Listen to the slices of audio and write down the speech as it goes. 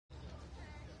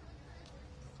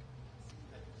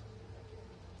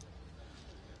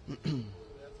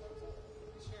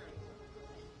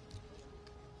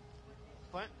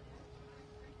What?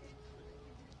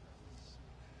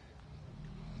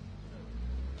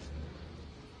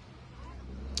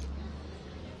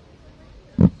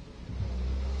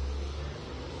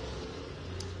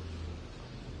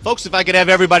 Folks, if I could have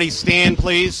everybody stand,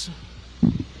 please,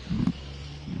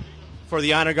 for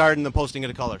the honor guard and the posting of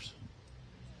the colors.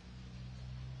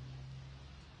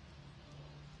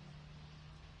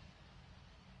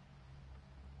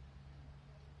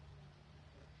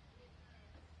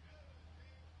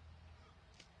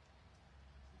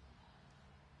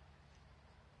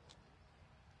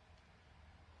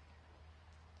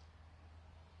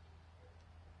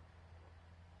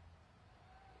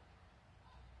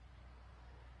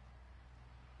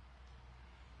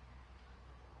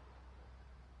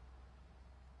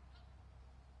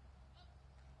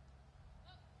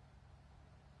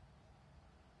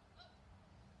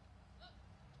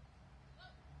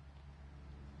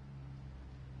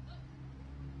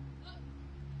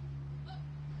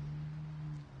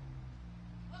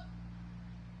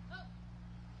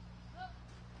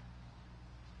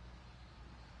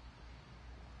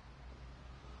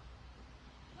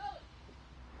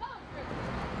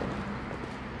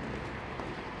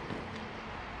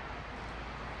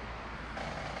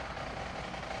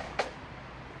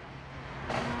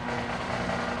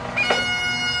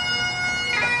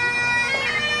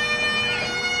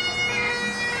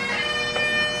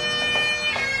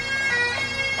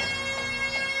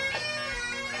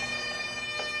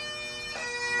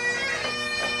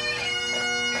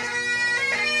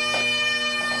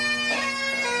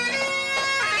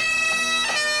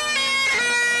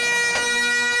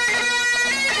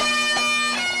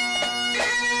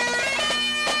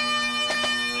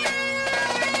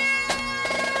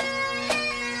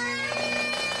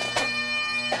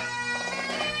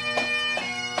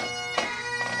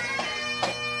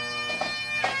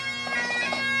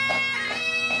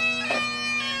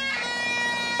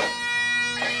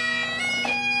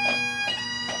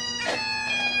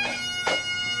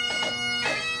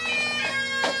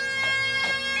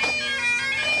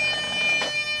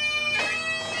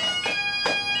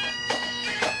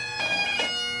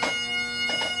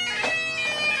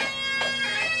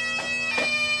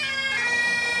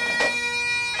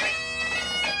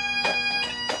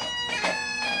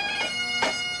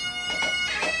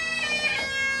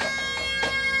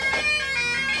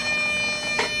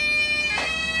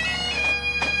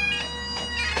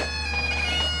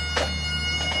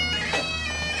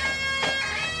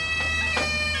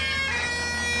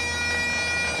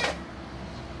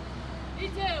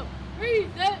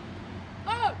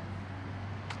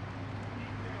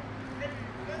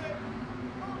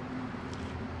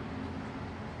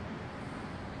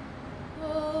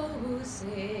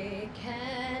 Say,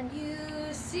 can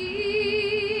you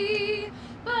see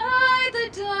by the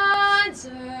dawn's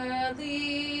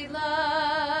early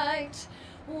light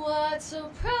what so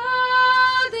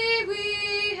proudly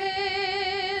we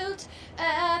hailed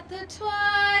at the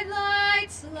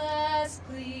twilight's last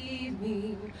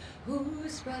gleaming,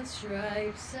 whose broad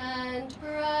stripes and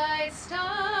bright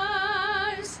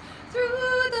stars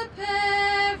through the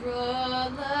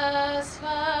perilous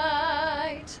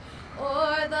fight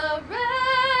o'er the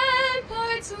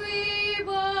ramparts we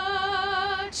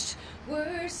watched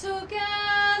were so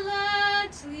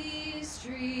gallantly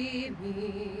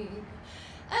streaming,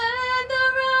 and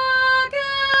the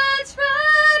rockets'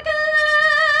 bright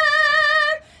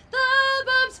glare, the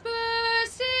bombs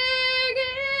bursting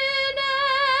in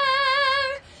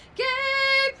air,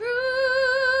 gave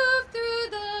proof through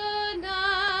the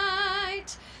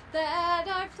night that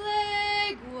our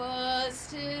flag was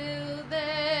still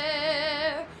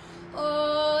there.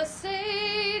 Oh,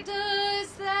 say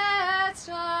does that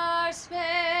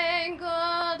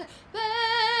star-spangled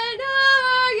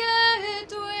banner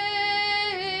yet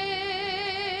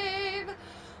wave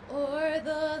o'er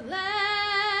the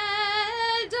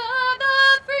land of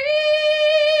the free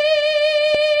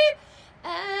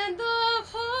and the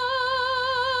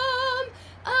home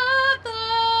of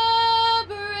the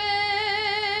brave?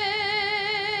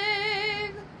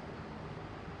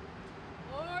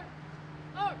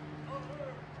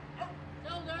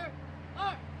 Shoulder,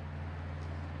 arm.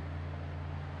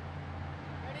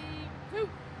 Ready, two.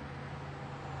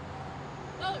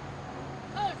 Color,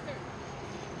 color skirt.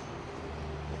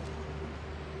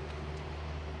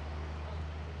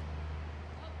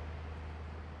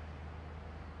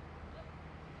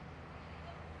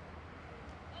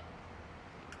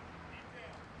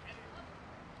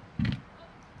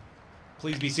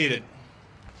 Please be seated.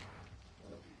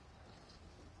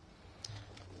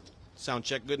 Sound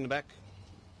check good in the back?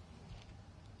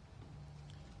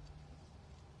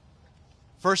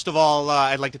 First of all,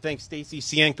 I'd like to thank Stacy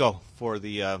Sienko for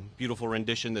the beautiful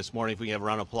rendition this morning. If we can have a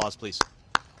round of applause, please.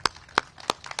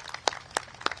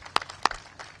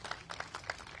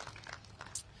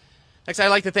 Next, I'd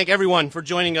like to thank everyone for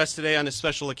joining us today on this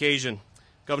special occasion.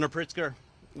 Governor Pritzker,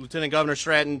 Lieutenant Governor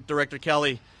Stratton, Director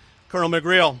Kelly, Colonel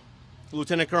McGreal,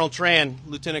 Lieutenant Colonel Tran,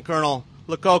 Lieutenant Colonel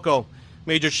Lococo,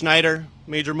 Major Schneider,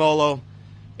 Major Molo,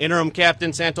 Interim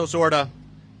Captain Santos Orta.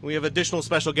 We have additional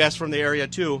special guests from the area,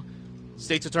 too.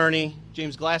 State's Attorney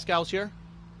James Glasgow's here.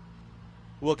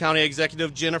 Will County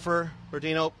Executive Jennifer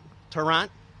Berdino Tarrant.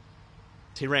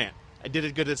 I did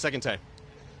it good the second time.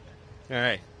 All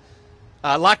right.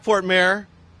 Lockport Mayor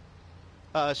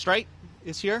Strite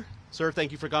is here. Sir,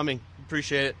 thank you for coming.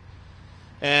 Appreciate it.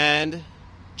 And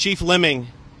Chief Lemming,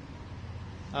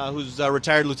 who's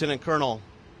retired Lieutenant Colonel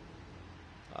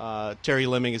Terry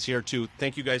Lemming is here too.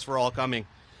 Thank you guys for all coming.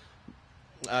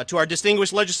 To our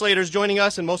distinguished legislators joining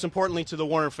us, and most importantly to the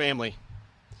Warner family,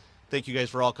 thank you guys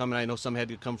for all coming. I know some had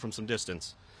to come from some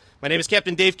distance. My name is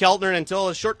Captain Dave Keltner, and until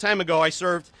a short time ago I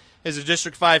served as a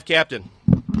District 5 captain.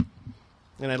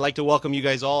 And I'd like to welcome you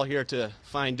guys all here to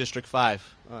fine District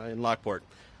 5 in Lockport.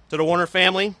 To the Warner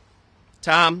family,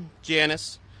 Tom,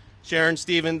 Janice, Sharon,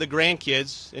 Stephen, the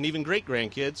grandkids, and even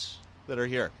great-grandkids that are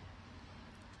here.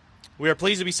 We are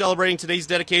pleased to be celebrating today's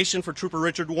dedication for Trooper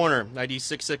Richard Warner, ID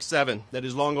 667, that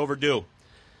is long overdue.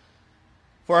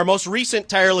 For our most recent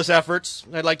tireless efforts,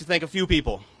 I'd like to thank a few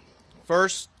people.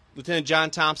 First, Lieutenant John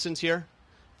Thompson's here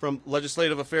from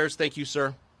Legislative Affairs. Thank you,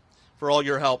 sir, for all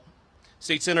your help.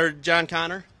 State Senator John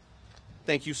Connor,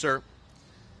 thank you, sir.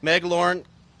 Meg Lauren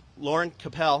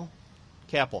Capel.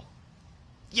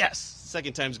 Yes,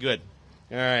 second time's good.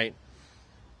 All right.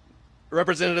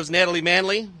 Representatives Natalie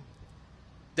Manley,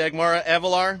 Dagmara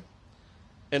Avalar,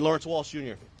 and Lawrence Walsh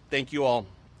Jr. Thank you all.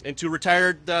 And to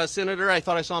retired Senator, I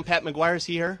thought I saw him, Pat McGuire. Is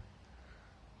he here?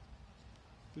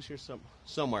 Who's here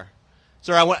somewhere?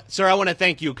 Sir, I want to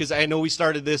thank you because I know we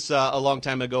started this a long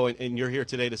time ago, and you're here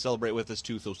today to celebrate with us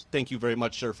too. So thank you very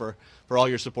much, sir, for all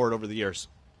your support over the years.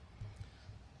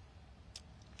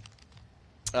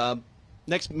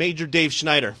 Next, Major Dave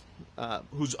Schneider,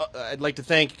 who's I'd like to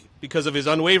thank because of his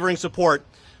unwavering support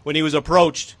when he was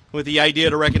approached with the idea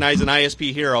to recognize an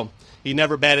ISP hero. He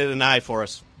never batted an eye for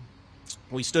us.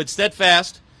 We stood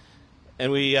steadfast,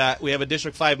 and we have a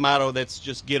District 5 motto that's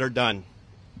just get her done.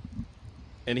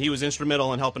 And he was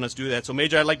instrumental in helping us do that. So,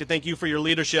 Major, I'd like to thank you for your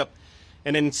leadership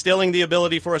and instilling the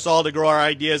ability for us all to grow our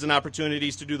ideas and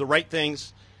opportunities to do the right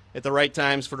things at the right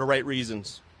times for the right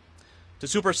reasons. To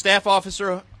Super Staff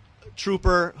Officer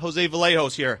Trooper Jose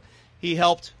Vallejos here. He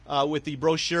helped with the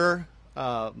brochure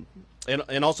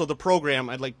and also the program.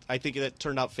 I think that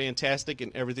turned out fantastic,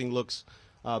 and everything looks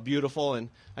beautiful, and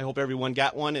I hope everyone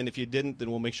got one, and if you didn't, then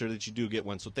we'll make sure that you do get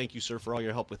one. So thank you, sir, for all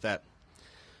your help with that.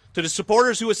 To the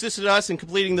supporters who assisted us in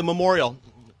completing the memorial,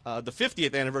 the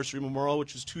 50th anniversary memorial,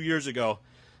 which was 2 years ago,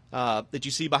 that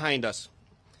you see behind us.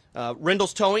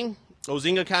 Rindle's Towing,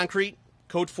 Ozinga Concrete,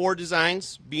 Code 4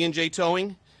 Designs, B&J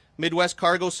Towing, Midwest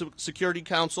Cargo Security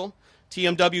Council,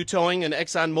 TMW Towing, and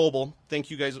Exxon Mobil. Thank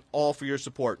you guys all for your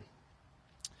support.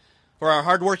 For our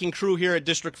hardworking crew here at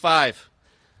District 5,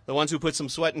 the ones who put some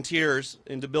sweat and tears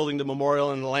into building the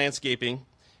memorial and the landscaping,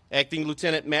 Acting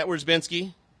Lieutenant Matt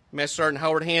Wierzbinski, Master Sergeant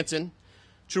Howard Hansen,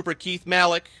 Trooper Keith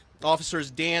Malik,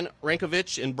 Officers Dan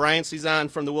Rankovich and Brian Cezanne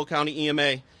from the Will County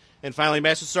EMA, and finally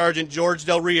Master Sergeant George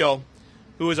Del Rio,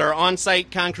 who is our on-site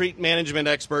concrete management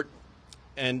expert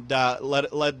and led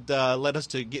us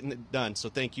to getting it done. So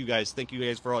thank you guys. Thank you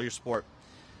guys for all your support.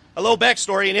 A little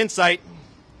backstory and insight.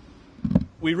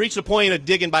 We reached a point of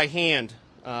digging by hand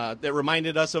that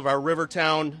reminded us of our river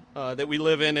town that we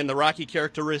live in and the rocky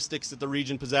characteristics that the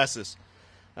region possesses.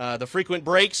 The frequent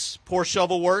breaks, poor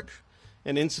shovel work,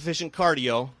 and insufficient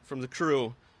cardio from the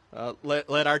crew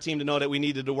led our team to know that we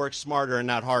needed to work smarter and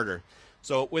not harder.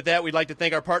 So with that, we'd like to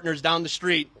thank our partners down the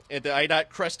street at the IDOT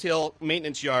Crest Hill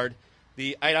Maintenance Yard.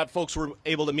 The IDOT folks were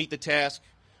able to meet the task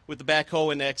with the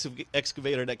backhoe and the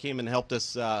excavator that came and helped us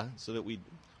so that we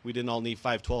didn't all need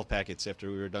 512 packets after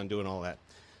we were done doing all that.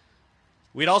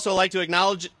 We'd also like to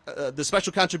acknowledge the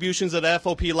special contributions of the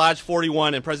FOP Lodge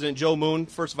 41 and President Joe Moon,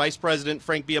 First Vice President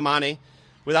Frank Biamani.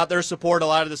 Without their support, a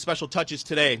lot of the special touches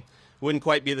today wouldn't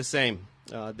quite be the same.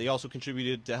 They also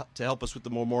contributed to help us with the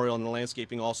memorial and the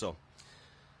landscaping also.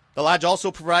 The Lodge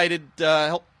also provided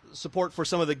help support for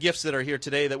some of the gifts that are here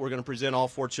today that we're going to present all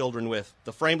 4 children with.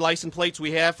 The framed license plates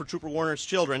we have for Trooper Warner's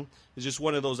children is just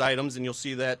one of those items, and you'll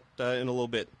see that in a little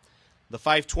bit. The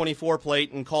 524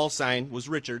 plate and call sign was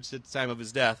Richard's at the time of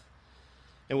his death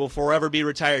and will forever be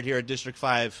retired here at District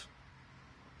 5.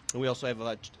 And we also have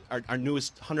our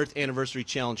newest 100th anniversary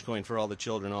challenge coin for all the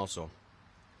children also.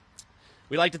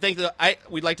 We'd like to thank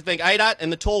IDOT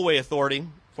and the Tollway Authority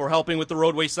for helping with the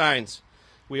roadway signs.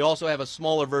 We also have a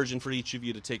smaller version for each of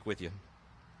you to take with you.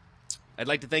 I'd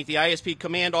like to thank the ISP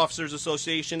Command Officers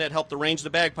Association that helped arrange the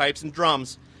bagpipes and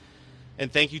drums.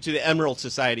 And thank you to the Emerald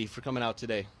Society for coming out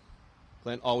today.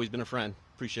 Glenn, always been a friend.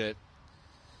 Appreciate it.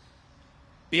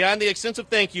 Beyond the extensive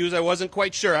thank yous, I wasn't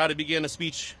quite sure how to begin a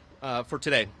speech for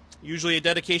today. Usually a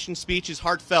dedication speech is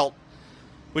heartfelt,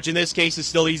 which in this case is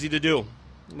still easy to do.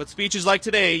 But speeches like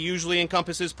today usually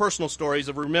encompasses personal stories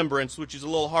of remembrance, which is a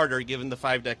little harder given the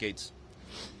 5 decades.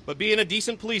 But being a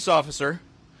decent police officer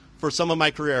for some of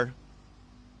my career,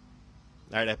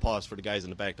 all right, I paused for the guys in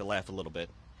the back to laugh a little bit.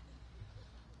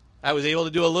 I was able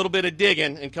to do a little bit of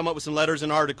digging and come up with some letters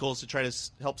and articles to try to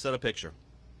help set a picture.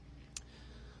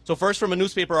 So first, from a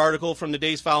newspaper article from the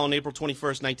days following April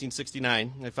 21st,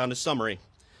 1969, I found a summary.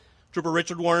 Trooper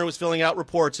Richard Warner was filling out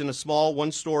reports in a small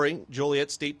one-story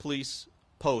Joliet State Police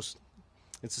post.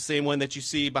 It's the same one that you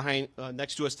see behind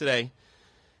next to us today,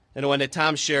 and the one that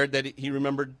Tom shared that he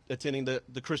remembered attending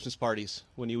the Christmas parties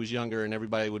when he was younger, and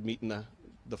everybody would meet in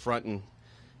the front and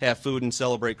have food and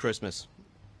celebrate Christmas.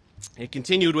 It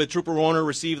continued with Trooper Warner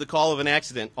received the call of an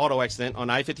auto accident on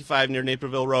I-55 near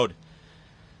Naperville Road.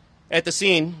 At the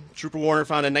scene, Trooper Warner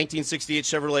found a 1968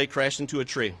 Chevrolet crashed into a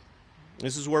tree.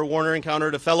 This is where Warner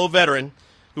encountered a fellow veteran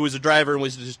who was a driver and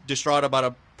was distraught about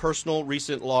a personal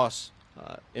recent loss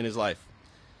in his life.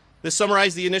 This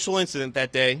summarized the initial incident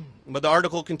that day, but the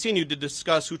article continued to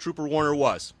discuss who Trooper Warner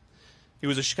was. He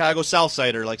was a Chicago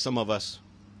Southsider like some of us.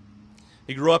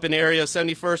 He grew up in the area of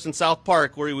 71st and South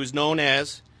Park, where he was known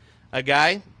as a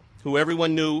guy who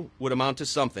everyone knew would amount to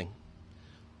something.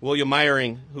 William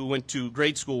Meyering, who went to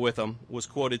grade school with him, was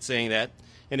quoted saying that,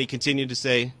 and he continued to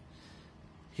say,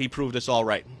 "He proved us all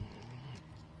right."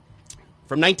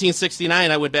 From 1969,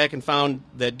 I went back and found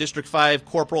that District 5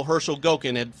 Corporal Herschel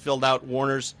Gokin had filled out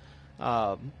Warner's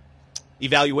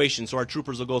evaluation. So our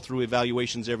troopers will go through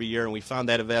evaluations every year, and we found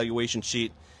that evaluation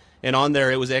sheet. And on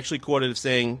there, it was actually quoted as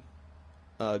saying,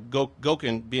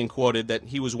 Gokin being quoted that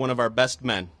he was one of our best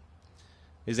men.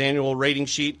 His annual rating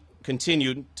sheet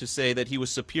continued to say that he was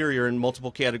superior in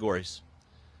multiple categories.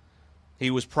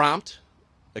 He was prompt,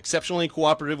 exceptionally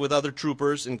cooperative with other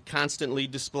troopers, and constantly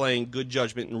displaying good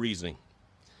judgment and reasoning.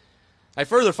 I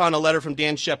further found a letter from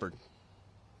Dan Shepard.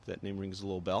 That name rings a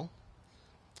little bell.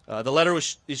 The letter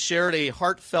shared a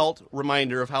heartfelt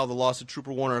reminder of how the loss of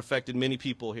Trooper Warner affected many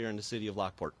people here in the city of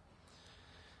Lockport.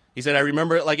 He said, "I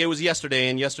remember it like it was yesterday,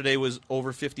 and yesterday was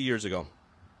over 50 years ago.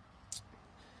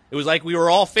 It was like we were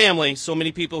all family, so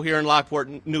many people here in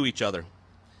Lockport knew each other."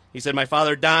 He said, "My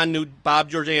father, Don, knew Bob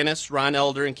Georgianis, Ron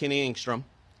Elder, and Kenny Engstrom.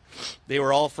 They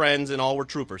were all friends and all were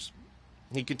troopers."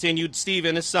 He continued, "Steve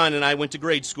and his son and I went to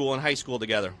grade school and high school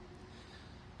together.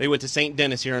 They went to St.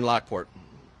 Denis here in Lockport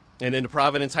and into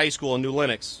Providence High School in New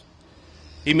Lenox."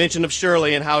 He mentioned of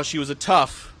Shirley and how she was a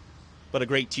tough but a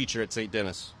great teacher at St.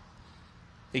 Denis.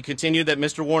 He continued that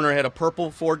Mr. Warner had a purple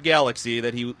Ford Galaxy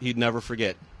that he'd never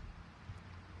forget.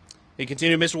 He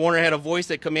continued, "Mr. Warner had a voice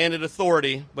that commanded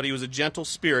authority, but he was a gentle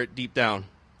spirit deep down."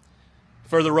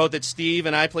 Further wrote that Steve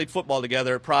and I played football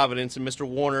together at Providence, and Mr.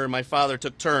 Warner and my father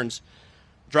took turns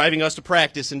driving us to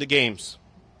practice and to games.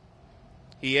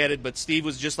 He added, "But Steve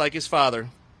was just like his father,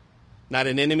 not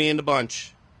an enemy in the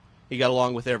bunch. He got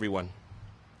along with everyone."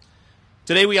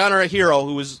 Today we honor a hero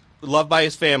who was loved by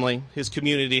his family, his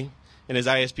community, and his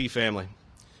ISP family.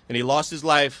 And he lost his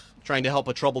life trying to help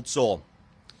a troubled soul.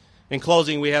 In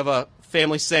closing, we have a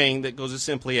family saying that goes as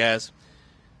simply as,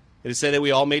 it is said that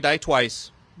we all may die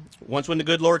twice. Once when the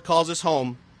good Lord calls us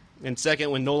home, and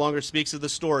second when no longer speaks of the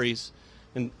stories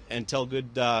and tell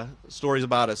good stories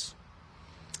about us.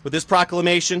 With this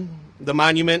proclamation, the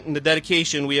monument, and the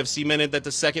dedication, we have cemented that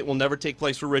the second will never take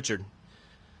place for Richard.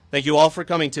 Thank you all for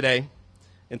coming today,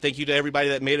 and thank you to everybody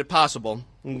that made it possible.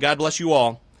 And God bless you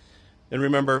all. And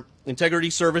remember, integrity,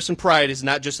 service, and pride is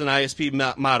not just an ISP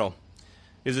motto.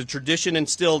 It is a tradition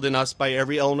instilled in us by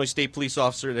every Illinois State Police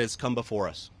officer that has come before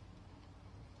us.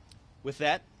 With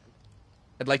that,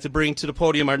 I'd like to bring to the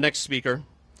podium our next speaker,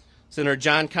 Senator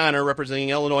John Connor, representing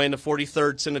Illinois in the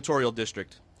 43rd Senatorial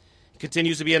District. He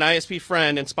continues to be an ISP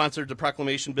friend and sponsored the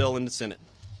proclamation bill in the Senate.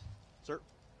 Sir.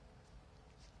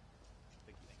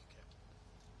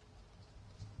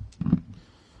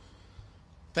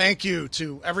 Thank you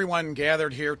to everyone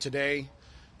gathered here today,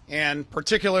 and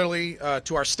particularly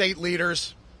to our state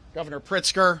leaders, Governor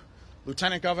Pritzker,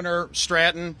 Lieutenant Governor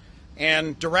Stratton,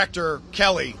 and Director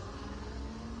Kelly,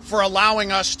 for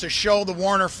allowing us to show the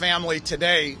Warner family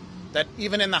today that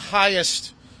even in the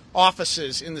highest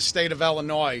offices in the state of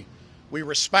Illinois, we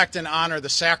respect and honor the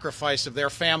sacrifice of their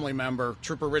family member,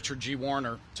 Trooper Richard G.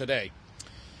 Warner, today.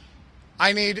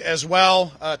 I need as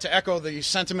well to echo the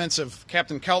sentiments of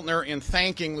Captain Keltner in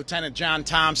thanking Lieutenant John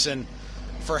Thompson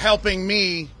for helping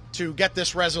me to get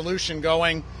this resolution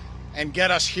going and get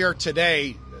us here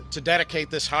today to dedicate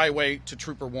this highway to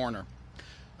Trooper Warner.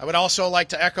 I would also like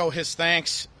to echo his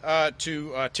thanks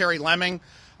to Terry Lemming,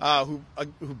 who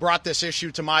brought this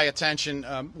issue to my attention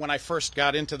when I first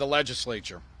got into the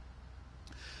legislature.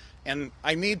 And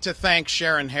I need to thank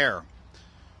Sharon Hare,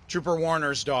 Trooper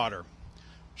Warner's daughter.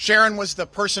 Sharon was the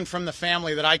person from the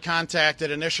family that I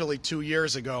contacted initially 2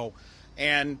 years ago,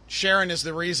 and Sharon is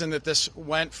the reason that this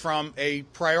went from a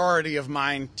priority of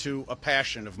mine to a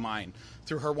passion of mine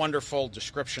through her wonderful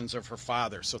descriptions of her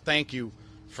father. So thank you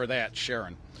for that,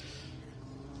 Sharon.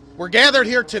 We're gathered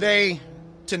here today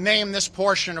to name this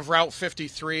portion of Route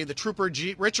 53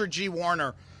 the Richard G.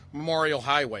 Warner Memorial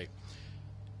Highway.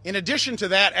 In addition to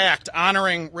that act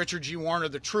honoring Richard G. Warner,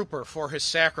 the trooper, for his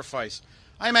sacrifice,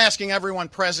 I'm asking everyone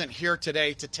present here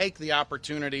today to take the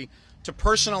opportunity to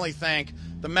personally thank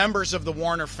the members of the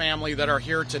Warner family that are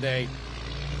here today,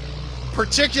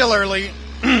 particularly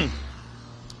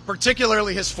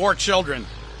his 4 children,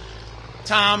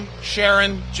 Tom,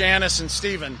 Sharon, Janice, and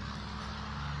Stephen,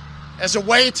 as a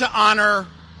way to honor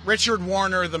Richard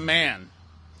Warner, the man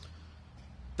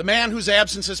whose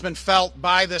absence has been felt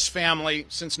by this family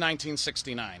since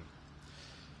 1969.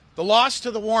 The loss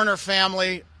to the Warner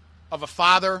family of a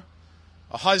father,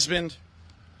 a husband,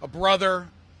 a brother,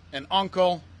 an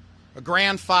uncle, a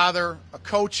grandfather, a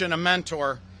coach, and a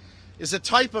mentor is a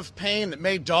type of pain that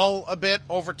may dull a bit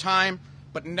over time,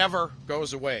 but never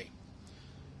goes away.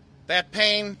 That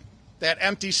pain, that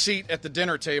empty seat at the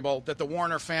dinner table that the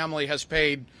Warner family has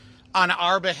paid on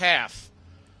our behalf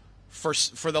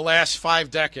for the last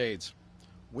 5 decades,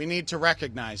 we need to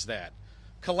recognize that.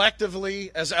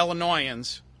 Collectively, as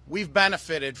Illinoisans, we've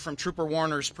benefited from Trooper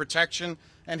Warner's protection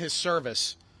and his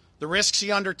service, the risks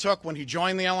he undertook when he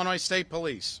joined the Illinois State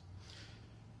Police.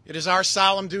 It is our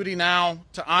solemn duty now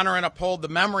to honor and uphold the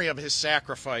memory of his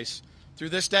sacrifice through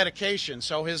this dedication,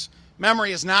 so his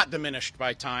memory is not diminished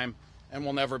by time and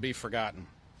will never be forgotten.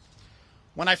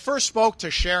 When I first spoke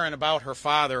to Sharon about her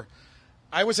father,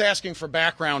 I was asking for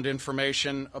background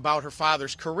information about her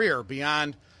father's career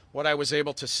beyond what I was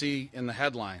able to see in the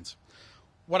headlines.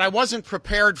 What I wasn't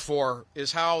prepared for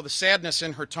is how the sadness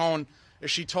in her tone as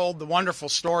she told the wonderful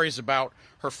stories about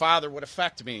her father would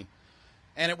affect me.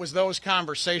 And it was those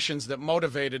conversations that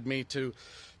motivated me to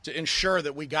ensure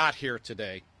that we got here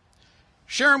today.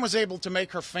 Sharon was able to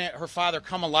make her father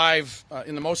come alive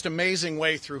in the most amazing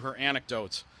way through her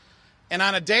anecdotes. And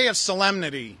on a day of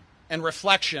solemnity and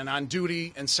reflection on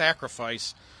duty and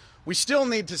sacrifice, we still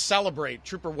need to celebrate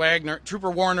Trooper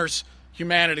Warner's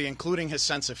humanity, including his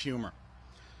sense of humor.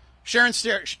 Sharon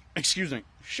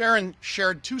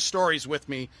shared 2 stories with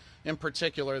me in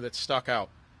particular that stuck out.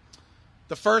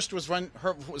 The first was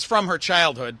from her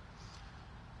childhood.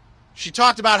 She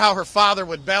talked about how her father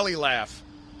would belly laugh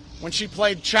when she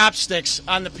played chopsticks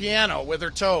on the piano with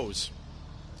her toes.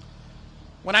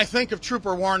 When I think of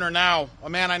Trooper Warner now, a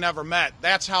man I never met,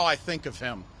 that's how I think of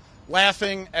him,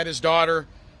 laughing at his daughter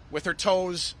with her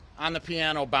toes on the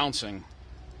piano bouncing.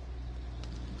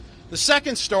 The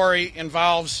second story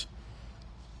involves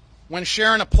when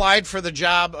Sharon applied for the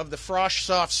job of the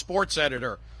Frosh-Soft sports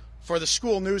editor for the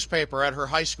school newspaper at her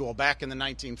high school back in the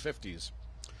 1950s.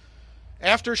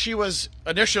 After she was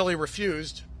initially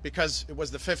refused, because it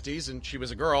was the 50s and she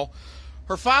was a girl,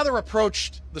 her father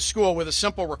approached the school with a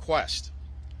simple request.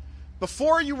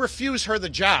 Before you refuse her the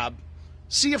job,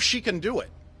 see if she can do it.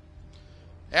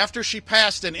 After she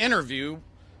passed an interview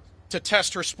to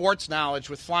test her sports knowledge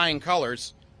with flying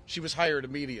colors, she was hired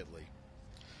immediately.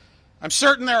 I'm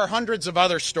certain there are hundreds of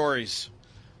other stories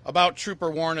about Trooper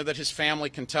Warner that his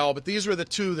family can tell, but these were the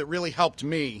 2 that really helped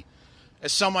me,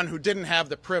 as someone who didn't have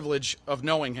the privilege of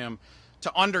knowing him,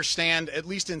 to understand, at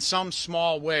least in some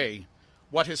small way,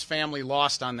 what his family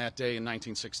lost on that day in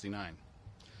 1969.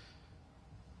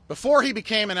 Before he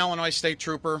became an Illinois State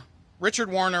Trooper, Richard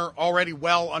Warner already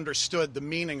well understood the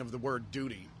meaning of the word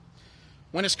duty.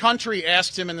 When his country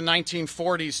asked him in the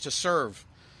 1940s to serve,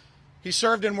 he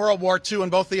served in World War II in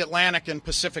both the Atlantic and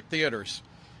Pacific theaters,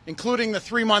 including the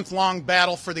 3-month-long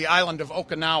battle for the island of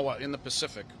Okinawa in the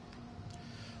Pacific.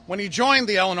 When he joined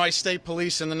the Illinois State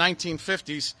Police in the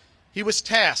 1950s, he was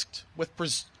tasked with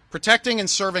protecting and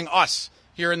serving us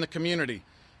here in the community,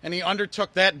 and he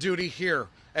undertook that duty here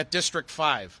at District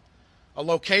 5, a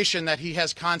location that he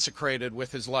has consecrated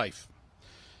with his life.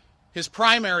 His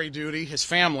primary duty, his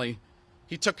family,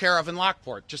 he took care of in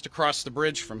Lockport, just across the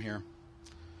bridge from here.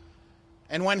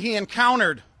 And when he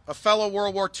encountered a fellow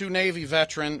World War II Navy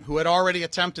veteran who had already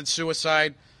attempted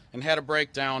suicide and had a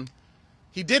breakdown,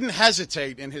 he didn't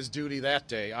hesitate in his duty that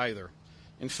day either.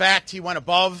 In fact, he went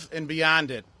above and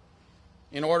beyond it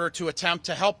in order to attempt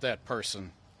to help that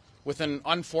person with an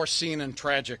unforeseen and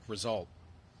tragic result.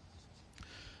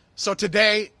 So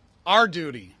today, our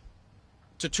duty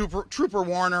to Trooper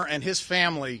Warner and his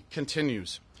family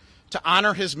continues to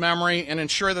honor his memory and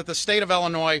ensure that the state of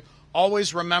Illinois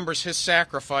always remembers his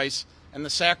sacrifice and the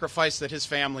sacrifice that his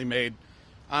family made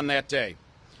on that day.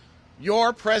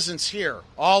 Your presence here,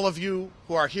 all of you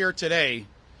who are here today,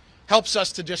 helps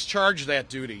us to discharge that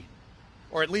duty,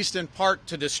 or at least in part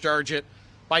to discharge it,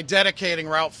 by dedicating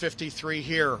Route 53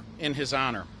 here in his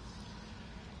honor.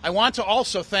 I want to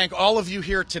also thank all of you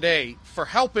here today for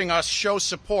helping us show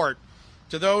support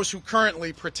to those who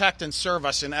currently protect and serve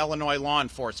us in Illinois law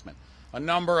enforcement, a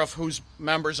number of whose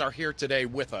members are here today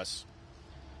with us.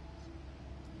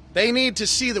 They need to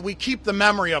see that we keep the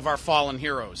memory of our fallen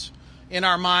heroes in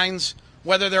our minds,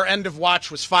 whether their end of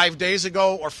watch was 5 days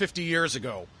ago or 50 years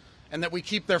ago, and that we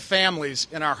keep their families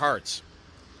in our hearts.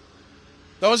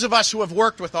 Those of us who have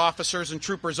worked with officers and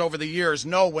troopers over the years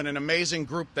know what an amazing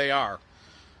group they are,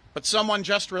 but someone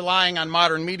just relying on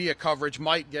modern media coverage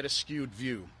might get a skewed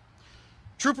view.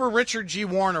 Trooper Richard G.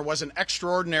 Warner was an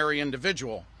extraordinary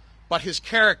individual, but his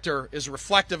character is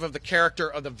reflective of the character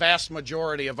of the vast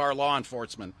majority of our law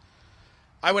enforcement.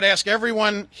 I would ask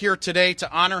everyone here today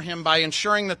to honor him by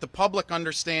ensuring that the public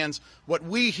understands what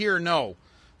we here know,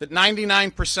 that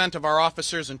 99% of our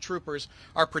officers and troopers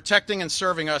are protecting and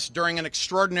serving us during an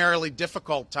extraordinarily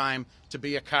difficult time to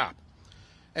be a cop.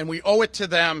 And we owe it to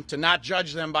them to not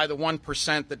judge them by the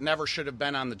 1% that never should have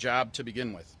been on the job to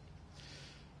begin with.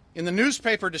 In the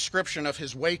newspaper description of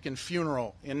his wake and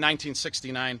funeral in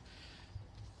 1969,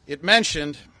 it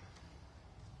mentioned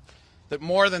that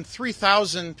more than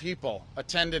 3,000 people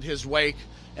attended his wake,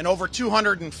 and over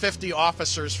 250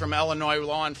 officers from Illinois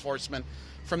law enforcement,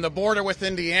 from the border with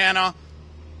Indiana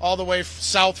all the way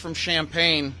south from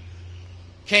Champaign,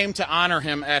 came to honor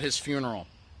him at his funeral.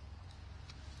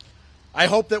 I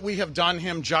hope that we have done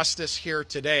him justice here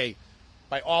today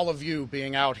by all of you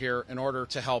being out here in order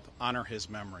to help honor his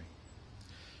memory.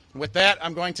 With that,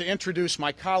 I'm going to introduce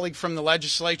my colleague from the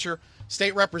legislature,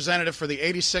 State Representative for the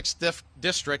 86th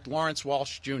District, Lawrence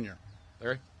Walsh, Jr.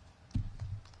 Larry?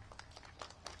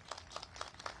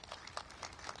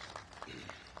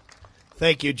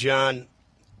 Thank you, John.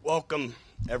 Welcome,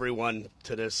 everyone,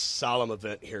 to this solemn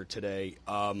event here today.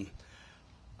 I'm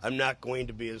not going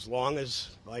to be as long as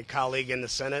my colleague in the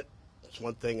Senate. It's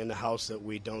one thing in the House that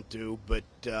we don't do, but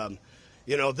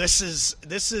you know, this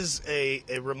is a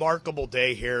remarkable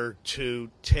day here to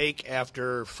take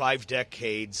after 5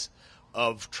 decades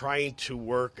of trying to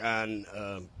work on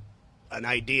an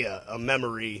idea, a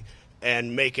memory,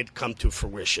 and make it come to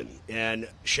fruition. And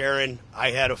Sharon,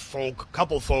 I had a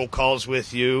couple phone calls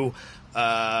with you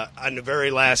on the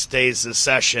very last days of the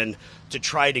session to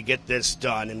try to get this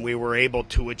done, and we were able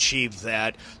to achieve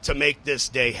that, to make this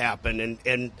day happen.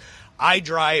 And I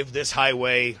drive this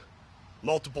highway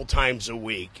multiple times a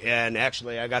week, and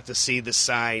actually I got to see the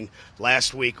sign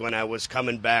last week when I was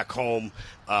coming back home,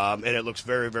 and it looks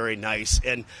very, very nice.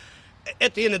 And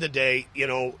at the end of the day, you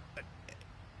know,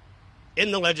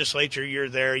 in the legislature, you're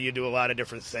there, you do a lot of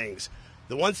different things.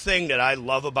 The one thing that I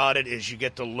love about it is you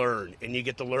get to learn, and you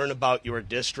get to learn about your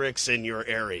districts and your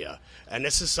area. And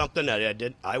this is something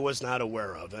that I was not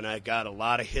aware of, and I got a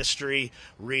lot of history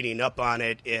reading up on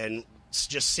it and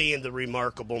just seeing the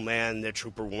remarkable man that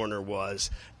Trooper Warner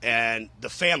was and the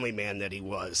family man that he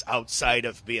was outside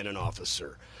of being an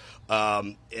officer.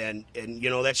 And you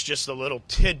know, that's just a little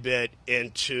tidbit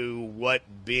into what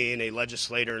being a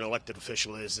legislator and elected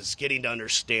official is getting to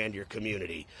understand your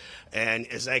community. And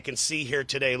as I can see here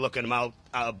today, looking out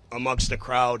amongst the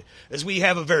crowd, is we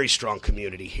have a very strong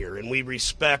community here, and we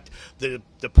respect the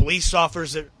police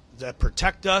officers that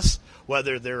protect us,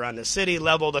 whether they're on the city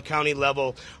level, the county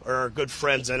level, or our good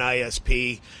friends in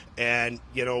ISP. And,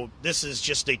 you know, this is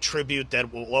just a tribute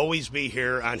that will always be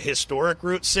here on historic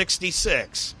Route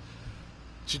 66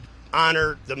 to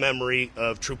honor the memory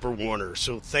of Trooper Warner.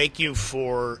 So thank you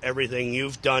for everything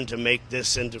you've done to make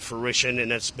this into fruition,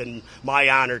 and it's been my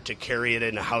honor to carry it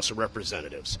in the House of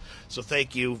Representatives. So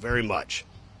thank you very much.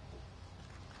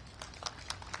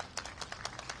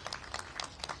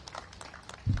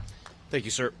 Thank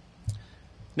you, sir.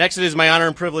 Next, it is my honor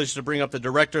and privilege to bring up the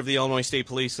Director of the Illinois State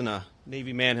Police and a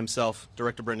Navy man himself,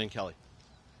 Director Brendan Kelly.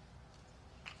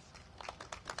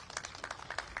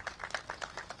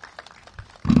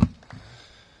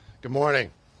 Good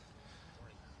morning.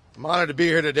 I'm honored to be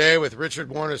here today with Richard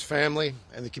Warner's family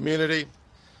and the community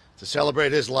to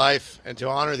celebrate his life and to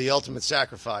honor the ultimate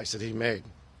sacrifice that he made.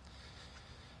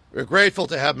 We're grateful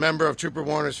to have a member of Trooper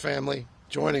Warner's family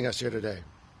joining us here today.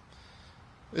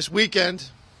 This weekend,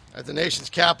 at the nation's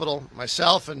capital,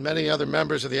 myself and many other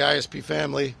members of the ISP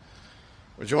family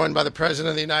were joined by the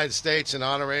President of the United States in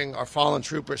honoring our fallen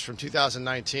troopers from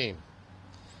 2019.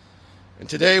 And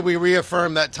today we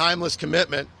reaffirm that timeless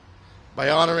commitment by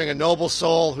honoring a noble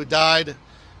soul who died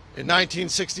in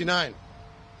 1969,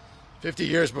 50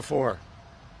 years before.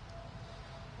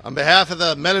 On behalf of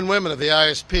the men and women of the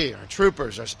ISP, our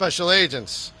troopers, our special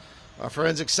agents, our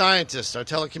forensic scientists, our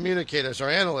telecommunicators, our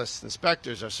analysts,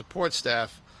 inspectors, our support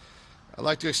staff, I'd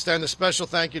like to extend a special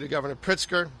thank you to Governor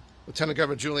Pritzker, Lieutenant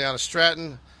Governor Juliana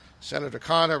Stratton, Senator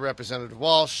Connor, Representative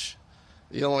Walsh,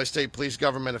 the Illinois State Police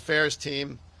Government Affairs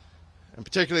team, and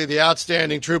particularly the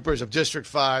outstanding troopers of District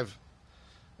 5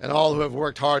 and all who have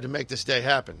worked hard to make this day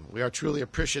happen. We are truly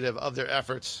appreciative of their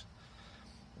efforts.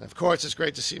 And of course, it's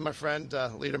great to see my friend,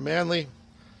 Leader Manley,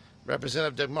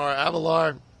 Representative Dagmar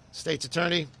Avalar, State's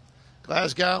Attorney,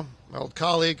 Glasgow, my old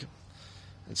colleague,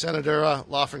 and Senator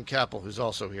Lofgren Capel, who's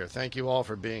also here. Thank you all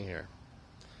for being here.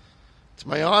 It's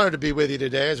my honor to be with you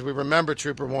today as we remember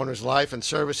Trooper Warner's life and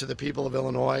service to the people of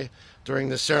Illinois during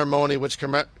this ceremony which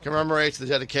commemorates the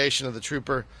dedication of the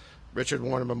Trooper Richard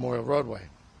Warner Memorial Roadway.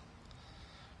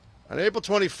 On April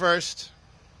 21st,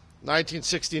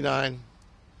 1969,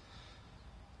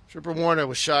 Trooper Warner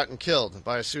was shot and killed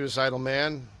by a suicidal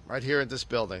man right here at this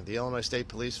building, the Illinois State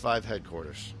Police 5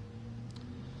 headquarters.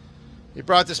 He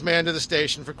brought this man to the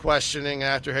station for questioning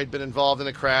after he'd been involved in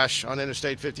a crash on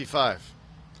Interstate 55.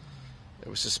 It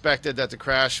was suspected that the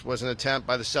crash was an attempt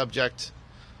by the subject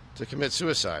to commit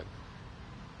suicide.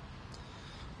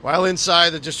 While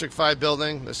inside the District 5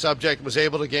 building, the subject was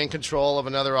able to gain control of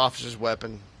another officer's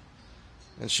weapon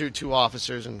and shoot 2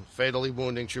 officers and fatally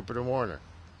wounding Trooper Warner.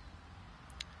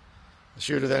 The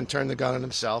shooter then turned the gun on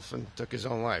himself and took his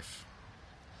own life.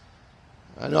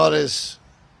 I know it is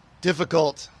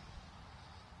difficult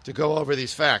to go over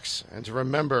these facts and to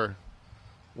remember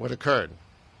what occurred.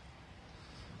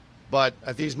 But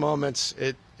at these moments,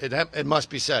 it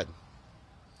must be said.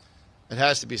 It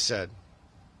has to be said.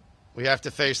 We have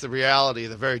to face the reality of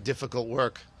the very difficult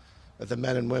work that the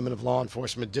men and women of law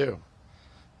enforcement do.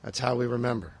 That's how we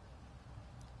remember.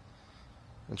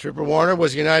 And Trooper Warner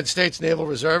was a United States Naval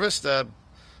Reservist, a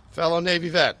fellow Navy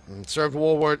vet, and served in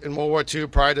World War II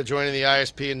prior to joining the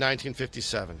ISP in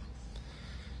 1957.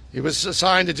 He was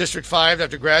assigned to District 5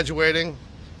 after graduating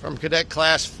from Cadet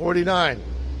Class 49.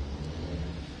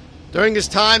 During his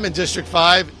time in District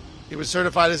 5, he was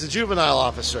certified as a juvenile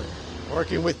officer,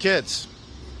 working with kids.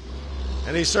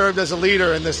 And he served as a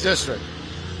leader in this district.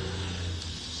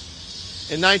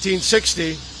 In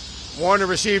 1960, Warner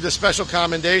received a special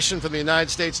commendation from the United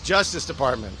States Justice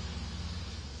Department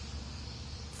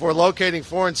for locating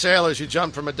foreign sailors who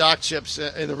jumped from a docked ships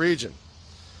in the region.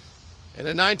 And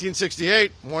in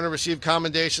 1968, Warner received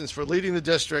commendations for leading the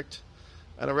district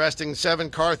and arresting 7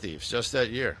 car thieves just that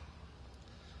year.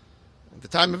 At the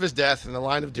time of his death in the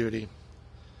line of duty,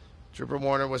 Trooper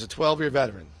Warner was a 12-year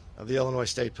veteran of the Illinois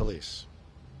State Police.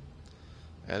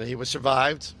 And he was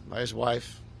survived by his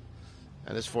wife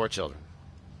and his 4 children.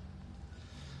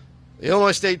 The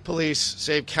Illinois State Police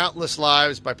saved countless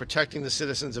lives by protecting the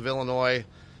citizens of Illinois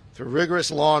through rigorous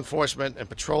law enforcement and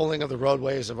patrolling of the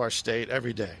roadways of our state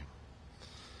every day.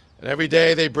 And every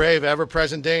day they brave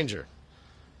ever-present danger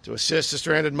to assist a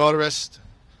stranded motorist,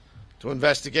 to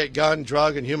investigate gun,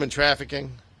 drug, and human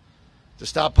trafficking, to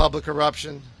stop public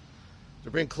corruption,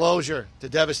 to bring closure to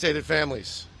devastated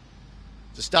families,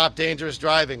 to stop dangerous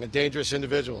driving and dangerous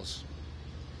individuals.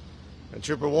 And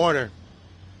Trooper Warner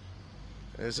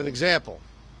is an example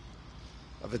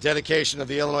of the dedication of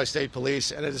the Illinois State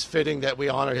Police, and it is fitting that we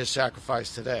honor his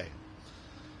sacrifice today.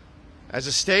 As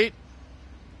a state,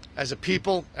 as a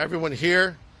people, everyone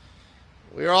here,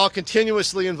 we are all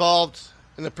continuously involved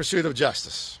in the pursuit of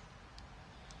justice.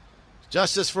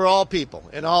 Justice for all people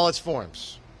in all its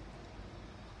forms.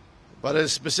 But it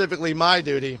is specifically my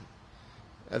duty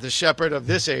as the shepherd of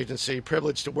this agency,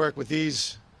 privileged to work with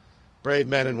these brave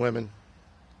men and women,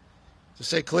 to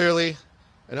say clearly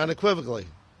and unequivocally,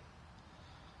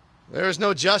 there is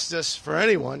no justice for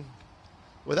anyone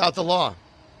without the law.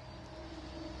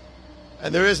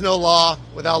 And there is no law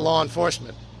without law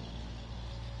enforcement.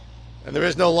 And there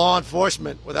is no law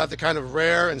enforcement without the kind of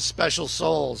rare and special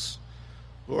souls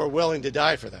who are willing to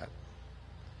die for that,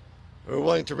 who are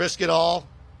willing to risk it all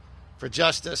for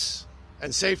justice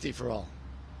and safety for all.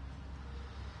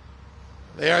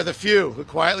 They are the few who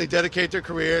quietly dedicate their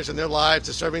careers and their lives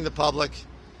to serving the public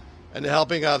and to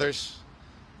helping others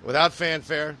without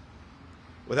fanfare,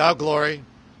 without glory,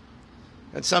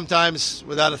 and sometimes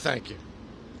without a thank you.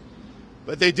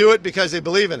 But they do it because they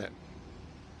believe in it,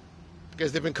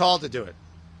 because they've been called to do it.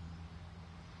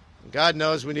 And God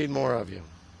knows we need more of you.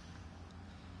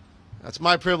 It's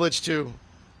my privilege to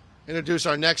introduce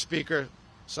our next speaker,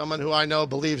 someone who I know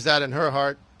believes that in her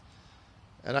heart.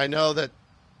 And I know that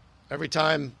every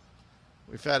time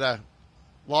we've had a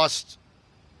lost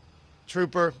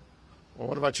trooper or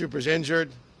one of our troopers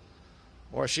injured,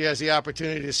 or she has the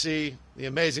opportunity to see the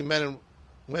amazing men and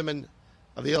women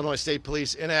of the Illinois State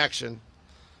Police in action,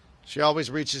 she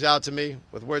always reaches out to me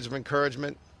with words of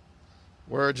encouragement,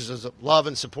 words of love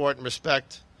and support and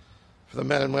respect for the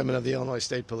men and women of the Illinois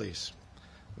State Police.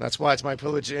 And that's why it's my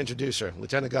privilege to introduce her,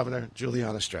 Lieutenant Governor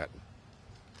Juliana Stratton.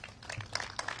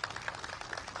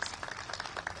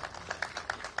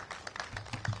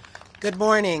 Good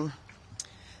morning.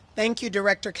 Thank you,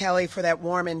 Director Kelly, for that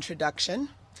warm introduction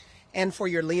and for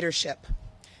your leadership.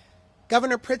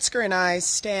 Governor Pritzker and I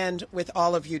stand with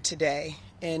all of you today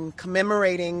in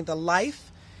commemorating the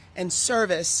life and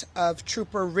service of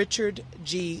Trooper Richard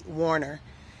G. Warner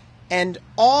and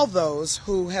all those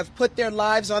who have put their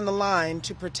lives on the line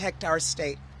to protect our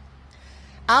state.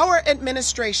 Our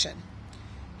administration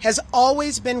has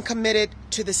always been committed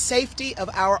to the safety of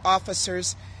our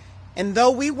officers, and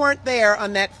though we weren't there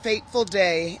on that fateful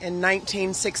day in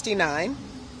 1969,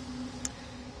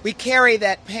 we carry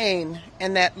that pain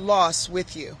and that loss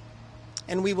with you,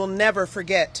 and we will never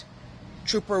forget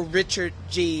Trooper Richard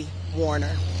G.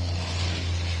 Warner.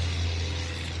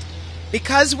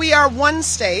 Because we are one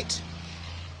state,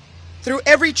 through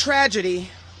every tragedy,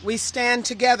 we stand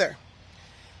together.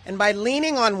 And by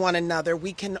leaning on one another,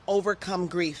 we can overcome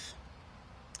grief.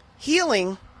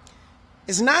 Healing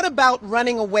is not about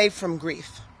running away from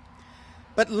grief,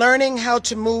 but learning how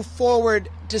to move forward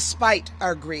despite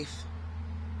our grief.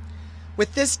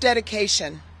 With this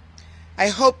dedication, I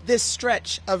hope this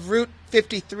stretch of Route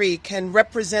 53 can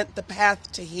represent the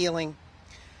path to healing,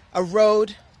 a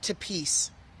road to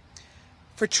peace.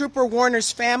 For Trooper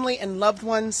Warner's family and loved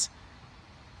ones,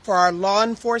 for our law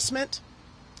enforcement,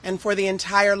 and for the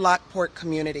entire Lockport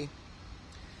community.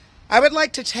 I would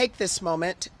like to take this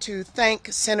moment to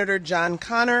thank Senator John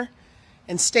Connor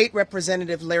and State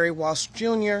Representative Larry Walsh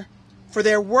Jr. for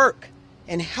their work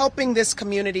in helping this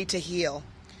community to heal.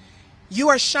 You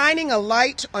are shining a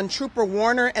light on Trooper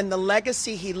Warner and the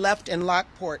legacy he left in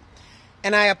Lockport,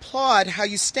 and I applaud how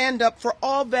you stand up for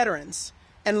all veterans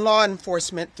and law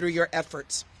enforcement through your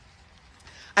efforts.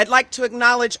 I'd like to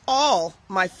acknowledge all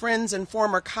my friends and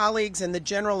former colleagues in the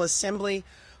General Assembly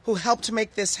who helped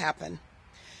make this happen.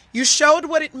 You showed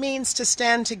what it means to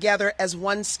stand together as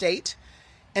one state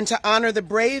and to honor the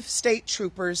brave state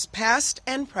troopers, past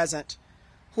and present,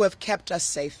 who have kept us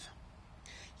safe.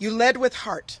 You led with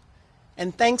heart,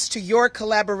 and thanks to your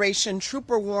collaboration,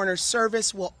 Trooper Warner's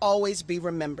service will always be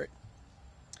remembered.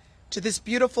 To this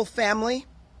beautiful family,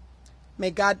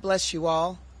 may God bless you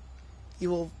all. You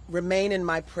will remain in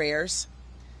my prayers.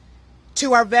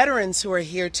 To our veterans who are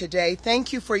here today,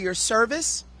 thank you for your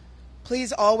service.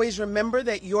 Please always remember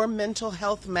that your mental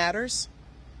health matters.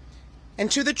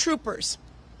 And to the troopers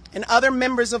and other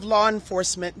members of law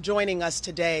enforcement joining us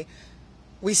today,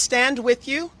 we stand with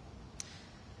you.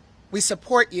 We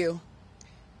support you.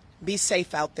 Be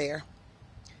safe out there.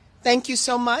 Thank you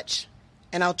so much,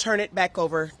 and I'll turn it back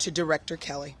over to Director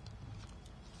Kelly.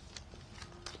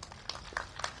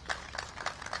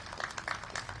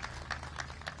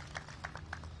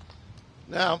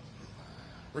 Now,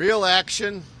 real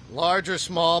action, large or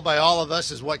small, by all of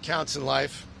us is what counts in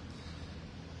life.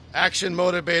 Action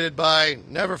motivated by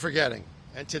never forgetting.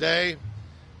 And today,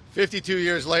 52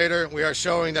 years later, we are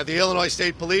showing that the Illinois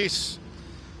State Police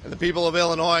and the people of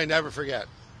Illinois never forget.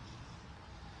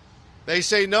 They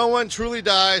say no one truly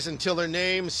dies until their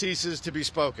name ceases to be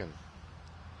spoken.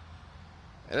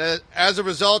 And as a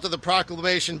result of the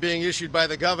proclamation being issued by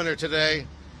the governor today,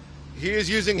 he is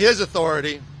using his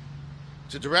authority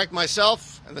to direct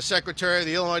myself and the Secretary of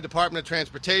the Illinois Department of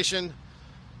Transportation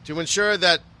to ensure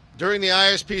that during the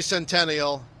ISP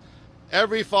centennial,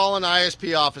 every fallen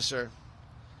ISP officer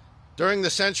during the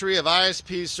century of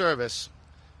ISP service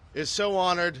is so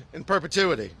honored in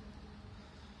perpetuity,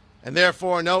 and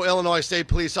therefore no Illinois State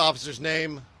Police officer's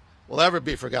name will ever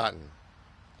be forgotten.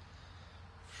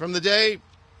 From the day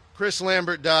Chris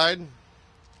Lambert died,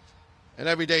 and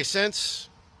every day since,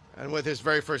 and with his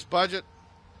very first budget,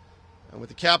 and with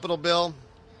the Capitol bill,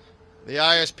 the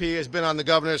ISP has been on the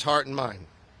governor's heart and mind.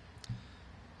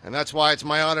 And that's why it's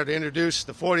my honor to introduce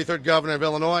the 43rd governor of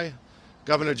Illinois,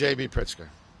 Governor J.B. Pritzker.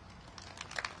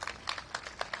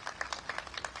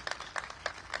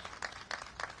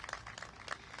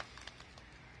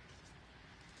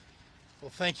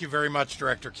 Thank you very much,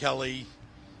 Director Kelly.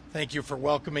 Thank you for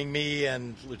welcoming me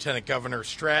and Lieutenant Governor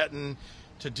Stratton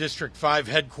to District 5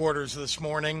 headquarters this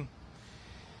morning.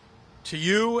 To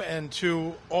you and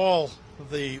to all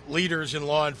the leaders in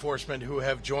law enforcement who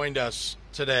have joined us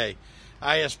today,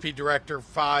 ISP Director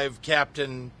 5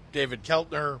 Captain David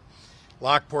Keltner,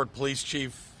 Lockport Police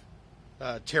Chief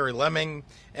Terry Lemming,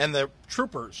 and the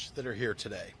troopers that are here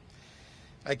today.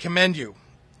 I commend you,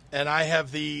 and I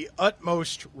have the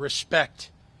utmost respect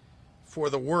for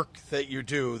the work that you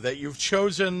do, that you've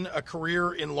chosen a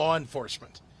career in law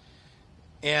enforcement,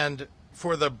 and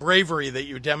for the bravery that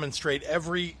you demonstrate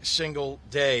every single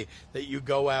day that you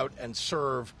go out and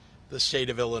serve the state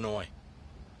of Illinois.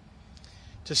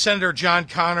 To Senator John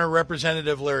Connor,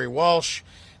 Representative Larry Walsh,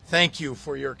 thank you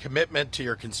for your commitment to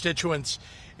your constituents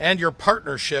and your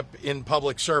partnership in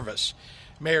public service.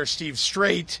 Mayor Steve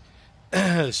Strait,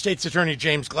 State's Attorney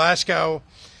James Glasgow,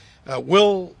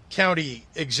 Will County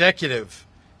Executive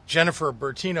Jennifer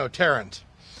Bertino-Tarrant,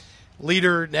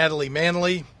 Leader Natalie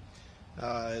Manley,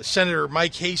 Senator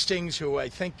Mike Hastings, who I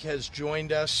think has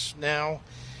joined us now,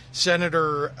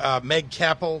 Senator Meg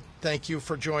Capel, thank you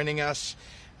for joining us,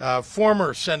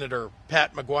 former Senator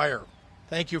Pat McGuire,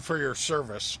 thank you for your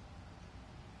service,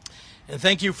 and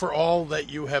thank you for all that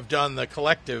you have done, the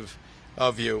collective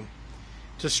of you,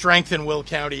 to strengthen Will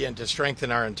County and to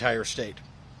strengthen our entire state.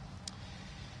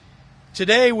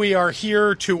 Today we are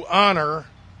here to honor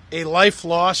a life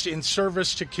lost in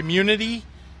service to community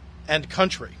and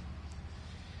country.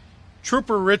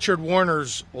 Trooper Richard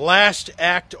Warner's last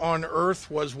act on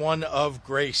earth was one of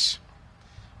grace,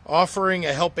 offering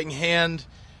a helping hand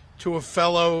to a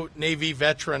fellow Navy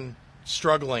veteran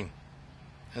struggling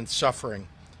and suffering,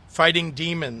 fighting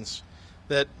demons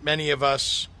that many of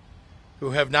us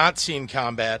who have not seen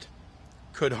combat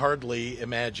could hardly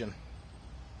imagine.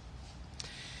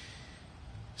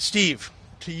 Steve,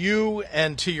 to you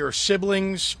and to your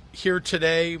siblings here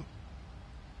today,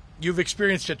 you've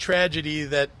experienced a tragedy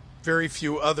that very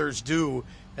few others do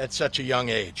at such a young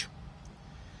age.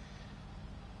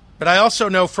 But I also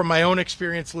know from my own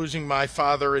experience losing my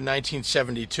father in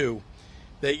 1972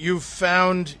 that you've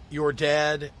found your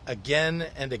dad again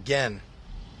and again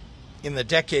in the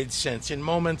decades since, in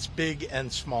moments big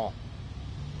and small.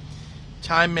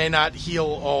 Time may not heal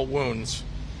all wounds,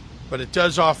 but it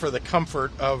does offer the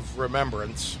comfort of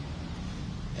remembrance,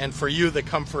 and for you the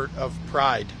comfort of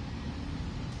pride.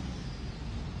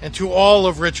 And to all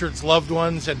of Richard's loved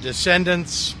ones and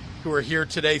descendants who are here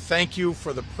today, thank you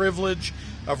for the privilege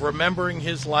of remembering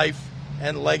his life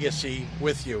and legacy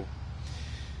with you.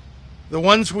 The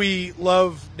ones we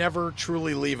love never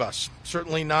truly leave us,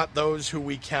 certainly not those who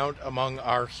we count among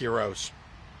our heroes.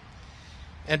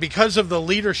 And because of the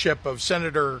leadership of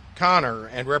Senator Connor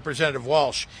and Representative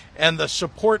Walsh and the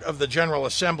support of the General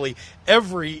Assembly,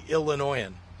 every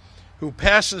Illinoisan who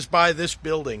passes by this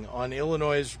building on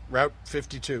Illinois' Route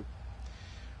 52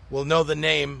 will know the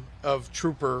name of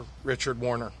Trooper Richard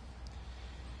Warner.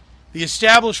 The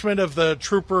establishment of the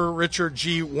Trooper Richard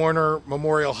G. Warner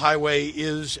Memorial Highway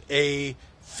is a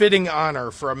fitting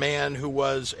honor for a man who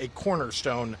was a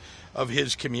cornerstone of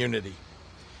his community.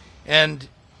 And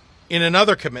in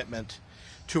another commitment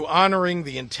to honoring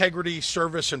the integrity,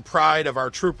 service, and pride of our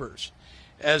troopers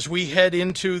as we head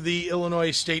into the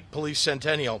Illinois State Police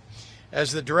Centennial,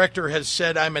 as the director has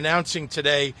said, I'm announcing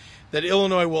today that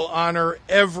Illinois will honor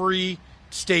every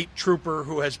state trooper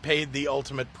who has paid the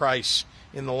ultimate price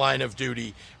in the line of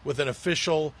duty with an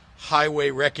official highway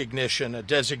recognition, a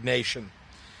designation.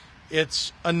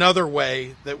 It's another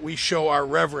way that we show our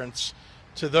reverence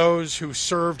to those who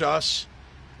served us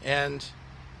and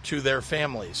to their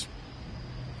families.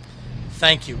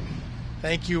 Thank you.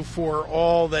 Thank you for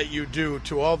all that you do,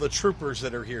 to all the troopers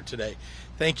that are here today.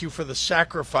 Thank you for the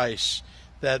sacrifice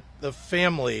that the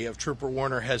family of Trooper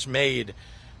Warner has made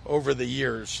over the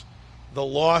years. The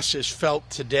loss is felt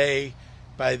today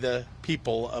by the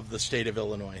people of the state of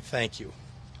Illinois. Thank you.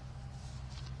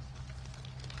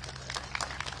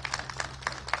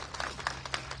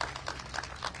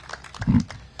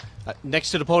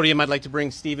 Next to the podium, I'd like to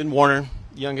bring Stephen Warner,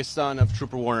 youngest son of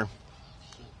Trooper Warner.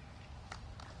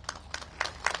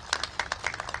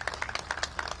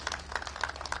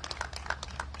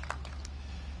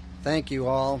 Thank you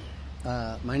all.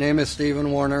 My name is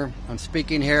Stephen Warner. I'm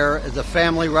speaking here as a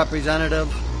family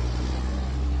representative,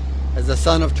 as the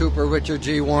son of Trooper Richard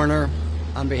G. Warner,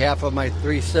 on behalf of my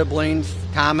three siblings,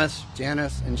 Thomas,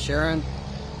 Janice, and Sharon,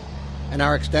 and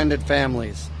our extended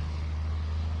families.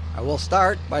 I will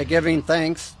start by giving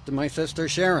thanks to my sister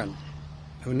Sharon,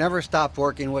 who never stopped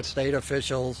working with state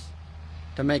officials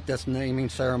to make this naming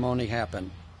ceremony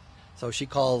happen. So she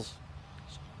calls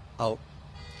out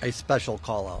a special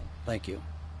call out. Thank you.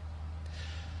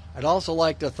 I'd also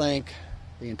like to thank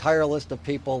the entire list of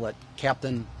people that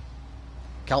Captain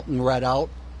Kelton read out.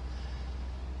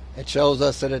 It shows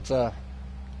us that it's a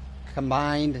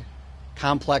combined,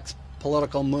 complex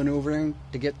political maneuvering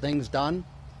to get things done,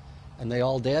 and they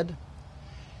all did.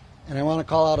 And I want to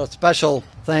call out a special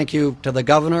thank you to the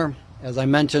governor, as I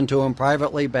mentioned to him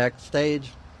privately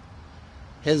backstage.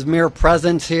 His mere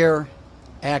presence here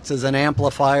acts as an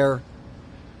amplifier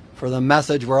for the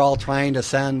message we're all trying to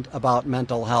send about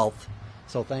mental health.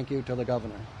 So thank you to the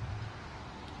governor.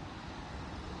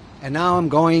 And now I'm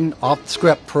going off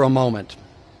script for a moment.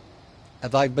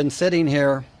 As I've been sitting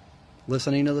here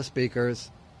listening to the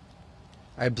speakers,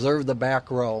 I observed the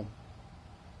back row,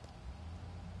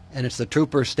 and it's the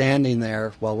troopers standing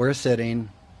there while we're sitting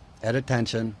at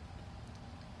attention.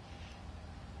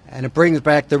 And it brings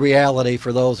back the reality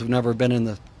for those who've never been in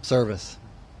the service.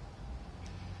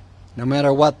 No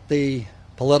matter what the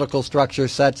political structure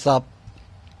sets up,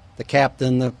 the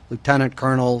captain, the lieutenant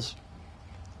colonels,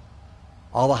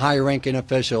 all the high-ranking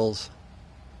officials,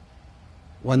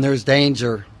 when there's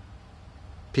danger,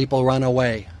 people run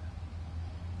away.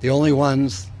 The only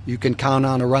ones you can count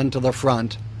on to run to the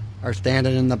front are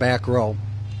standing in the back row.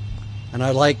 And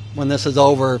I'd like, when this is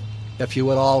over, if you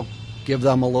would all give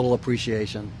them a little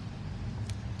appreciation.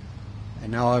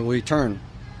 And now I will return.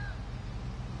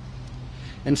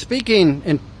 In speaking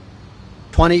in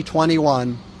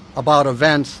 2021 about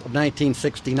events of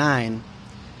 1969,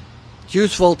 it's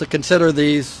useful to consider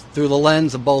these through the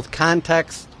lens of both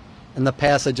context and the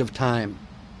passage of time.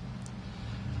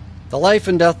 The life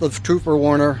and death of Trooper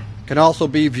Warner can also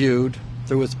be viewed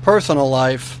through his personal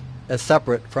life as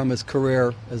separate from his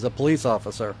career as a police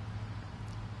officer.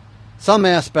 Some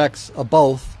aspects of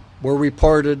both were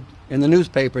reported in the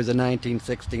newspapers in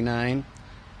 1969,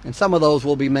 and some of those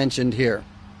will be mentioned here.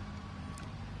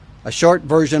 A short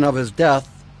version of his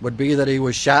death would be that he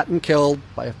was shot and killed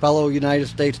by a fellow United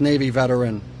States Navy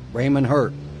veteran, Raymond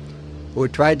Hurt, who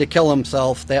had tried to kill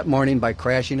himself that morning by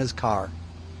crashing his car.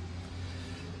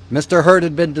 Mr. Hurt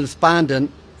had been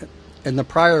despondent in the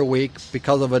prior week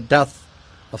because of a death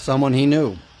of someone he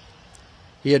knew.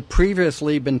 He had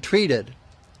previously been treated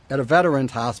at a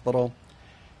veterans hospital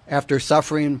after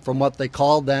suffering from what they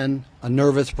called then a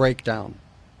nervous breakdown.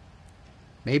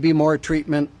 Maybe more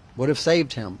treatment would have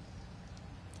saved him,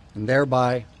 and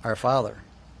thereby our father.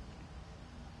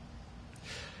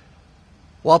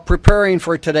 While preparing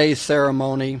for today's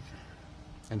ceremony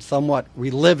and somewhat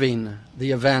reliving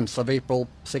the events of April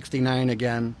 '69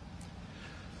 again,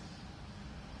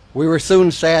 we were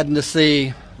soon saddened to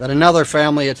see that another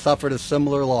family had suffered a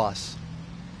similar loss.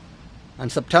 On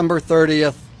September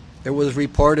 30th, it was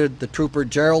reported that Trooper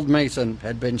Gerald Mason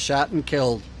had been shot and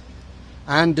killed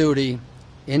on duty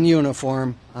in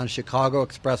uniform on Chicago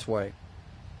Expressway.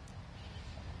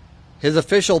 His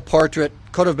official portrait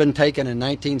could have been taken in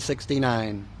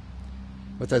 1969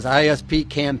 with his ISP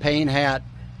campaign hat,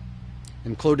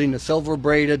 including the silver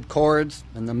braided cords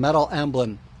and the metal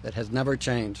emblem that has never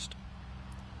changed.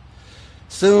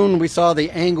 Soon we saw the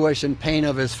anguish and pain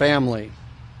of his family.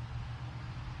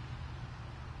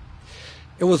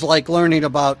 It was like learning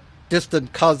about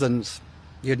distant cousins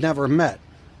you'd never met.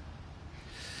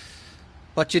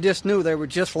 But you just knew they were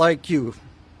just like you,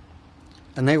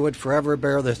 and they would forever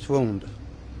bear this wound.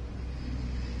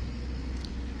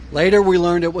 Later we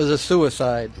learned it was a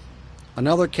suicide,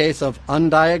 another case of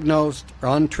undiagnosed or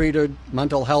untreated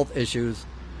mental health issues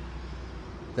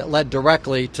that led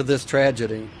directly to this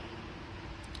tragedy.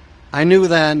 I knew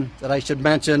then that I should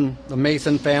mention the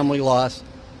Mason family loss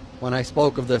when I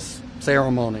spoke of this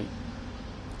ceremony.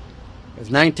 It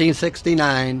was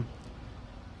 1969,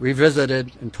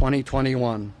 revisited in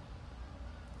 2021.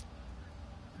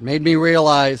 It made me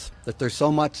realize that there's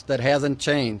so much that hasn't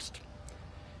changed,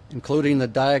 including the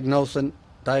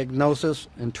diagnosis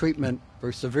and treatment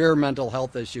for severe mental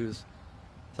health issues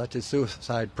such as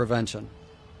suicide prevention.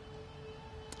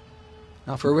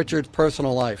 Now for Richard's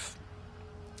personal life.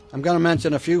 I'm going to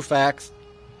mention a few facts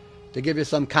to give you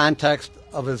some context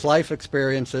of his life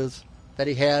experiences that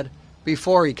he had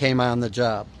before he came on the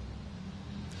job.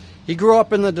 He grew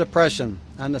up in the Depression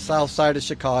on the south side of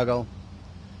Chicago,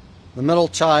 the middle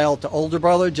child to older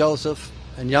brother Joseph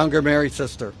and younger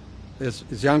sister, his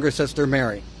younger sister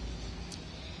Mary.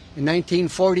 In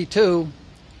 1942,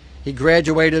 he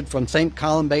graduated from St.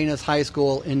 Columbanus High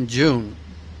School in June.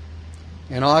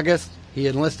 In August, he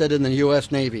enlisted in the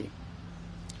U.S. Navy.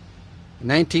 In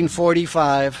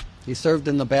 1945, he served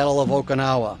in the Battle of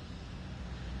Okinawa.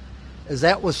 As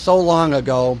that was so long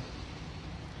ago,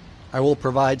 I will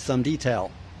provide some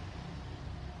detail.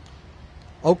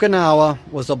 Okinawa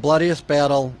was the bloodiest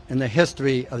battle in the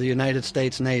history of the United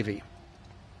States Navy.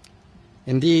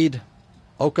 Indeed,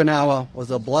 Okinawa was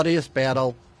the bloodiest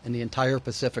battle in the entire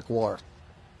Pacific War.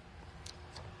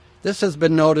 This has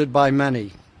been noted by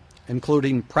many,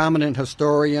 including prominent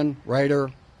historian, writer,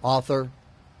 author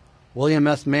William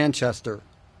S. Manchester,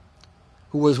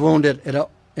 who was wounded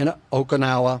in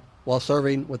Okinawa while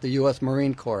serving with the U.S.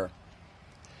 Marine Corps.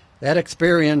 That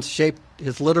experience shaped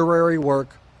his literary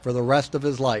work for the rest of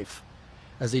his life,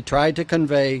 as he tried to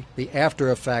convey the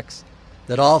after effects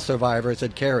that all survivors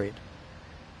had carried.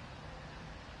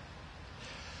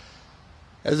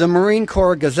 As the Marine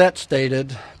Corps Gazette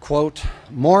stated, quote,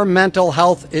 "More mental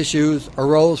health issues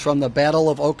arose from the Battle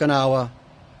of Okinawa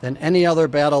than any other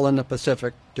battle in the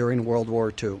Pacific during World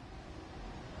War II."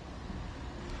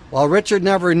 While Richard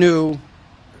never knew,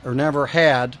 or never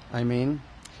had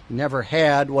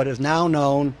what is now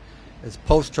known as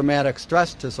post-traumatic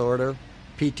stress disorder,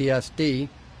 PTSD,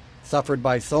 suffered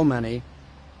by so many,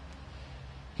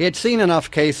 he had seen enough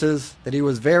cases that he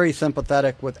was very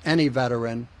sympathetic with any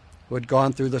veteran who had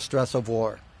gone through the stress of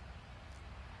war.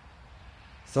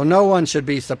 So no one should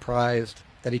be surprised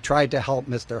that he tried to help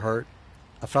Mr. Hurt,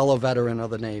 a fellow veteran of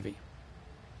the Navy.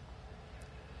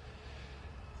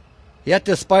 Yet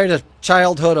despite a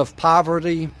childhood of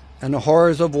poverty and the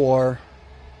horrors of war,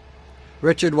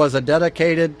 Richard was a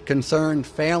dedicated, concerned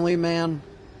family man,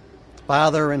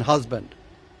 father, and husband.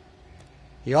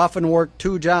 He often worked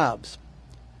 2 jobs,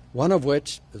 one of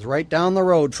which is right down the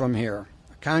road from here,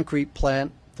 a concrete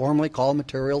plant formerly called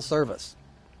Material Service.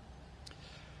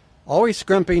 Always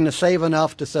scrimping to save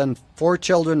enough to send 4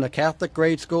 children to Catholic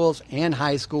grade schools and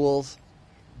high schools,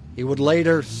 he would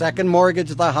later second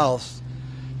mortgage the house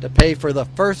to pay for the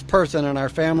first person in our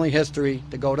family history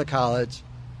to go to college,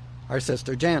 our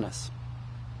sister Janice.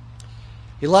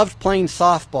 He loved playing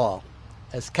softball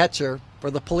as catcher for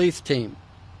the police team,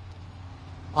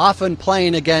 often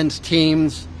playing against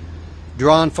teams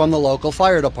drawn from the local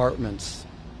fire departments.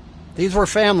 These were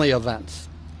family events,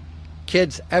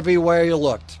 kids everywhere you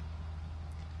looked.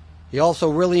 He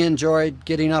also really enjoyed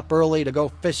getting up early to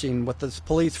go fishing with his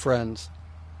police friends,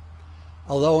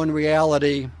 although in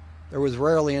reality there was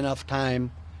rarely enough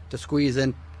time to squeeze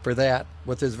in for that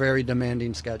with his very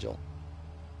demanding schedule.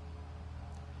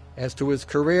 As to his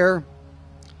career,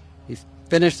 he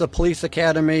finished the police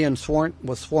academy and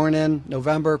was sworn in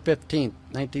November 15,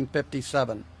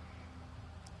 1957.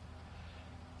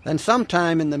 Then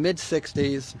sometime in the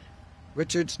mid-60s,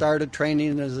 Richard started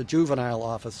training as a juvenile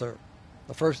officer,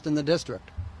 the first in the district.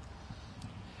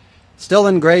 Still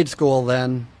in grade school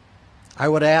then, I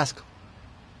would ask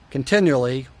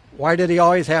continually, why did he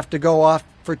always have to go off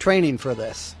for training for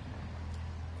this?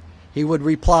 He would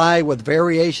reply with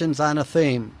variations on a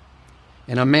theme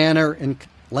in a manner and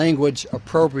language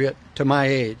appropriate to my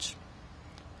age.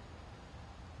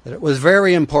 That it was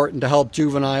very important to help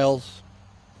juveniles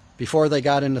before they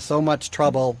got into so much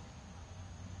trouble.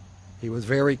 He was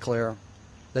very clear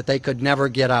that they could never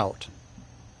get out.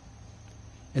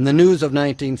 In the news of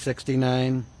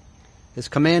 1969, his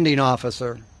commanding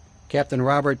officer, Captain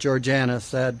Robert Georgianis,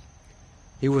 said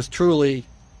he was truly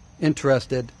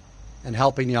interested in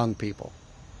helping young people.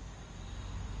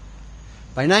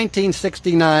 By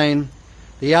 1969,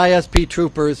 the ISP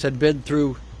troopers had been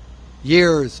through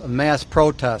years of mass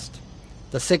protest,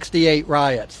 the 68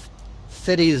 riots,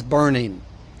 cities burning,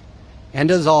 and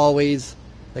as always,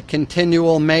 the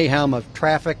continual mayhem of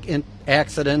traffic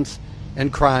accidents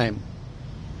and crime.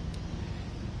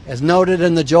 As noted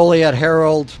in the Joliet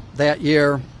Herald that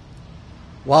year,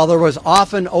 while there was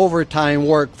often overtime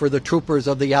work for the troopers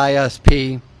of the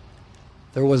ISP,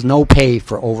 there was no pay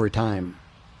for overtime.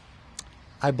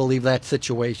 I believe that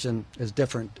situation is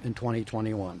different in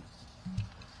 2021.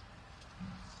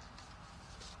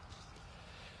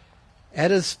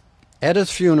 At his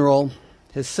funeral,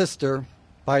 his sister,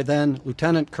 by then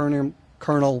Lieutenant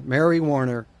Colonel Mary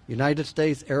Warner, United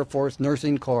States Air Force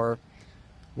Nursing Corps,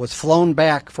 was flown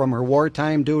back from her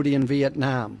wartime duty in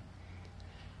Vietnam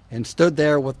and stood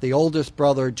there with the oldest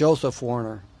brother, Joseph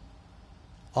Warner,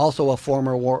 also a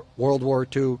former World War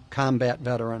II combat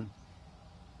veteran.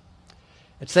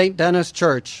 At St. Denis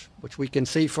Church, which we can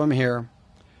see from here,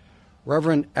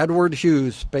 Reverend Edward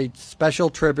Hughes paid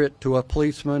special tribute to a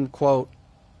policeman, quote,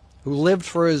 who lived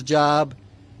for his job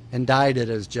and died at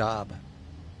his job.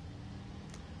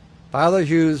 Father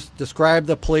Hughes described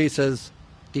the police as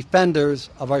defenders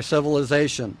of our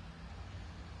civilization.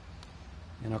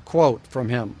 In a quote from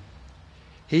him,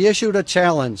 he issued a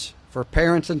challenge for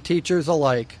parents and teachers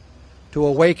alike to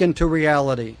awaken to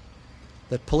reality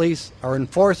that police are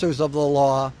enforcers of the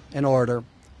law and order,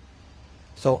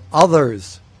 so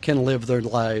others can live their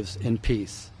lives in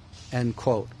peace. End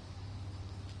quote.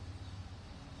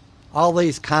 All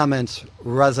these comments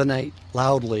resonate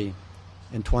loudly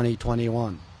in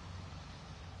 2021.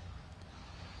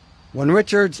 When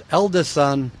Richard's eldest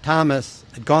son, Thomas,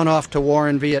 had gone off to war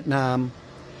in Vietnam,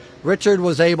 Richard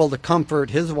was able to comfort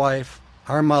his wife,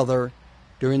 our mother,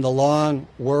 during the long,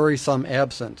 worrisome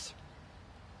absence.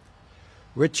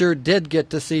 Richard did get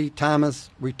to see Thomas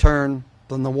return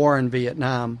from the war in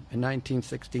Vietnam in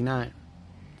 1969.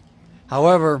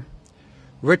 However,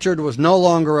 Richard was no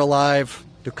longer alive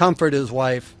to comfort his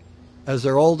wife as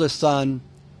their oldest son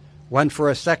went for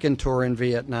a second tour in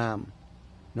Vietnam,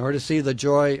 in order to see the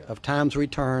joy of Tom's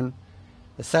return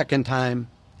the second time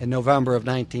in November of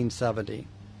 1970.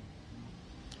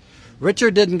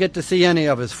 Richard didn't get to see any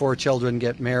of his 4 children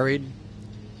get married.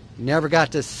 He never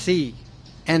got to see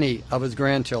any of his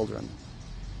grandchildren.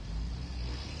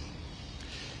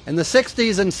 In the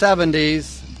 60s and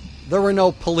 70s, there were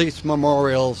no police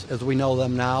memorials as we know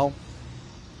them now.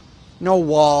 No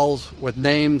walls with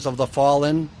names of the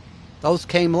fallen. Those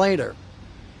came later.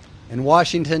 In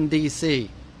Washington, D.C.,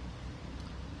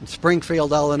 in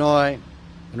Springfield, Illinois,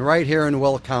 and right here in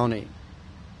Will County.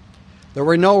 There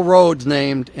were no roads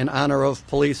named in honor of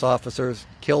police officers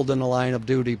killed in the line of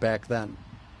duty back then.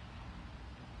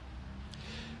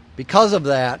 Because of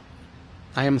that,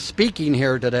 I am speaking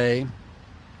here today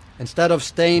instead of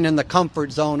staying in the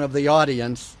comfort zone of the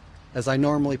audience as I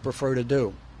normally prefer to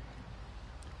do.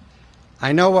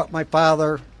 I know what my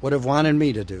father would have wanted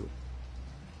me to do: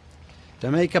 to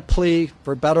make a plea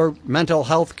for better mental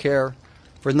health care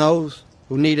for those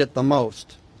who need it the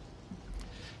most,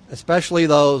 especially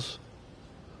those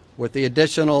with the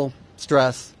additional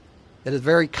stress that is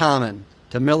very common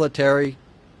to military,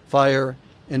 fire,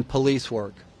 and police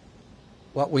work,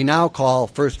 what we now call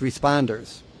first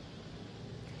responders.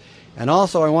 And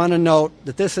also I want to note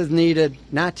that this is needed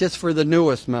not just for the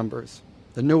newest members,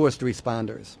 the newest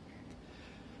responders,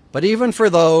 but even for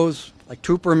those like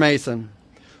Trooper Mason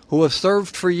who have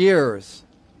served for years,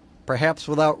 perhaps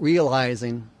without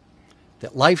realizing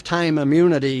that lifetime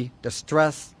immunity to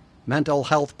stress, mental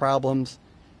health problems,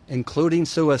 including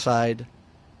suicide,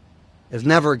 is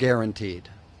never guaranteed.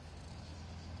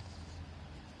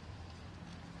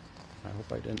 I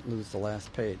hope I didn't lose the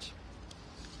last page.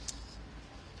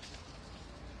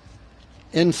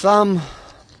 In sum,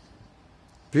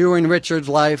 viewing Richard's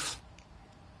life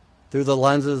through the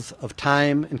lenses of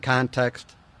time and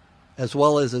context, as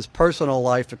well as his personal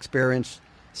life experience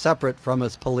separate from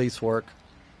his police work,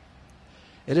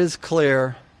 it is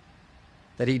clear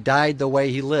that he died the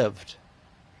way he lived,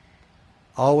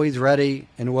 always ready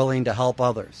and willing to help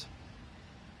others.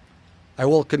 I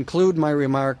will conclude my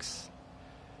remarks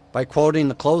by quoting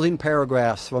the closing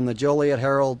paragraphs from the Joliet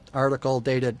Herald article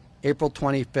dated April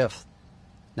 25th,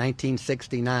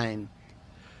 1969,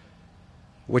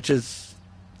 which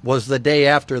was the day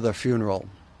after the funeral,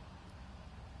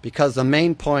 because the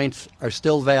main points are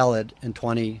still valid in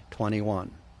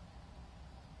 2021.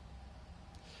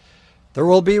 There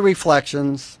will be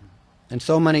reflections and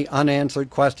so many unanswered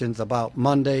questions about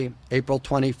Monday, April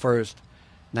 21st,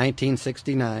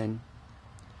 1969,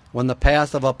 when the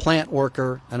paths of a plant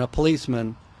worker and a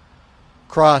policeman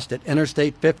crossed at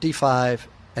Interstate 55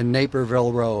 and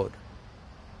Naperville Road.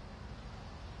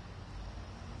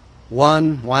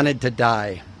 One wanted to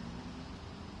die.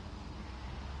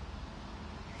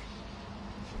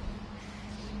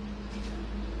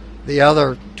 The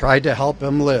other tried to help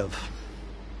him live.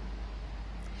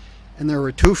 And there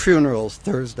were 2 funerals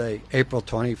Thursday, April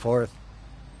 24th,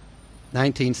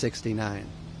 1969.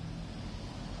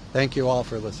 Thank you all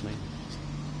for listening.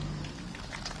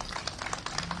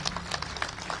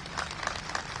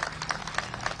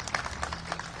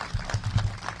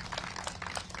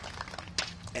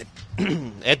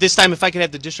 At this time, if I could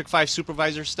have the District 5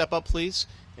 Supervisor step up, please.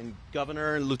 And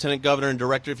Governor, Lieutenant Governor, and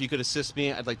Director, if you could assist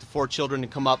me. I'd like the 4 children to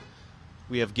come up.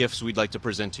 We have gifts we'd like to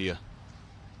present to you.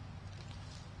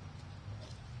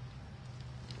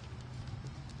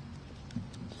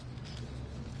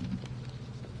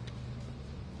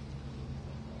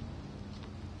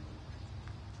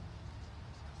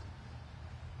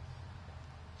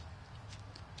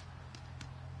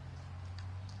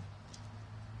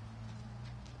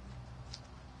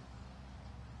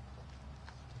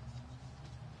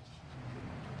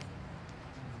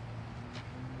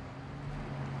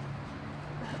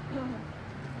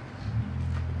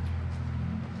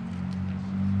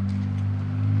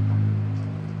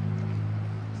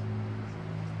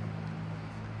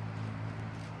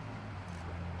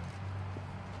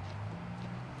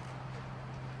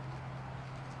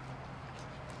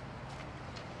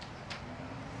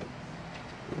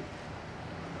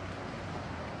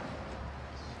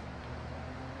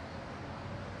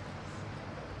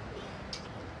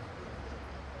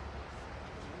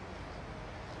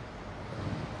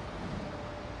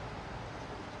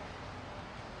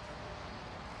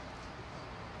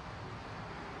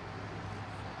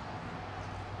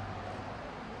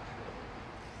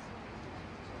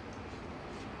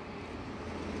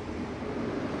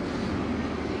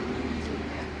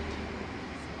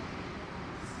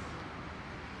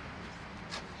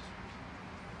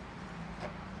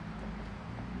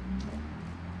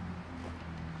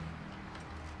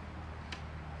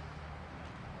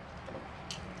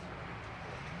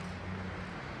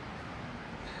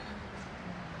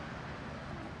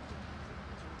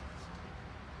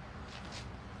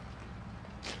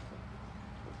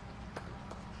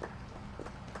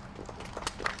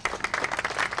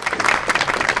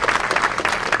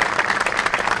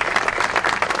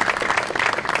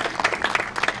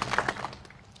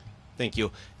 Thank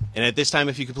you. And at this time,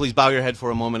 if you could please bow your head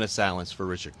for a moment of silence for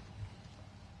Richard.